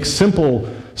it makes simple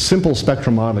simple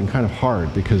spectral modeling kind of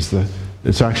hard because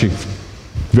it's actually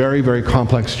very, very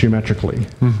complex geometrically.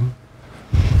 Mm-hmm.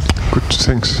 Good,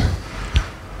 thanks.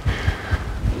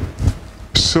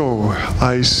 So,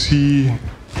 I see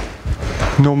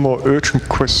no more urgent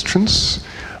questions.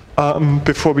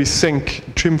 Before we thank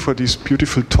Jim for this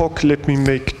beautiful talk, let me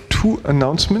make 2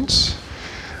 announcements.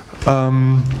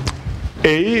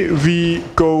 We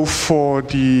go for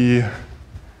the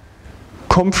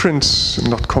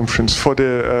for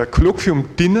the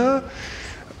colloquium dinner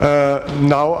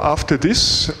now after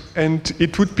this, and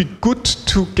it would be good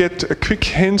to get a quick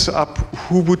hands up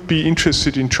who would be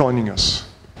interested in joining us.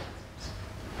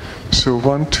 So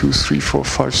 1, 2, 3, 4,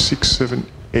 5, 6, 7,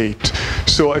 8.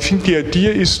 So I think the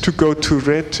idea is to go to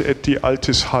Red at the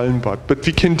Altes Hallenbad, but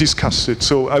we can discuss it.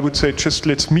 So I would say just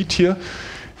let's meet here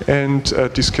and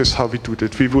discuss how we do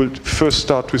that. We will first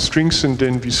start with drinks and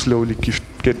then we slowly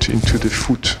get into the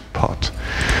food part.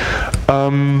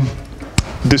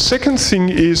 The second thing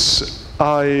is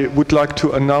I would like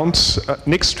to announce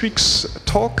next week's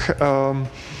talk.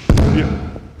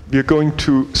 We are going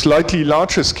to slightly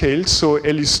larger scale, so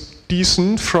Alice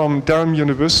Deason from Durham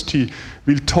University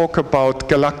will talk about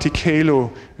galactic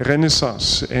halo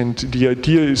renaissance, and the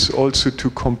idea is also to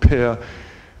compare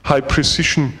high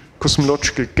precision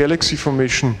cosmological galaxy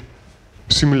formation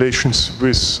simulations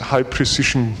with high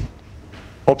precision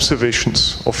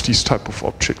observations of these type of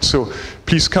objects. So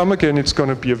please come again, it's going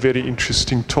to be a very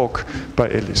interesting talk by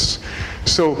Alice.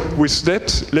 So with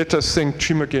that, let us thank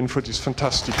Jim again for this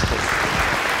fantastic talk.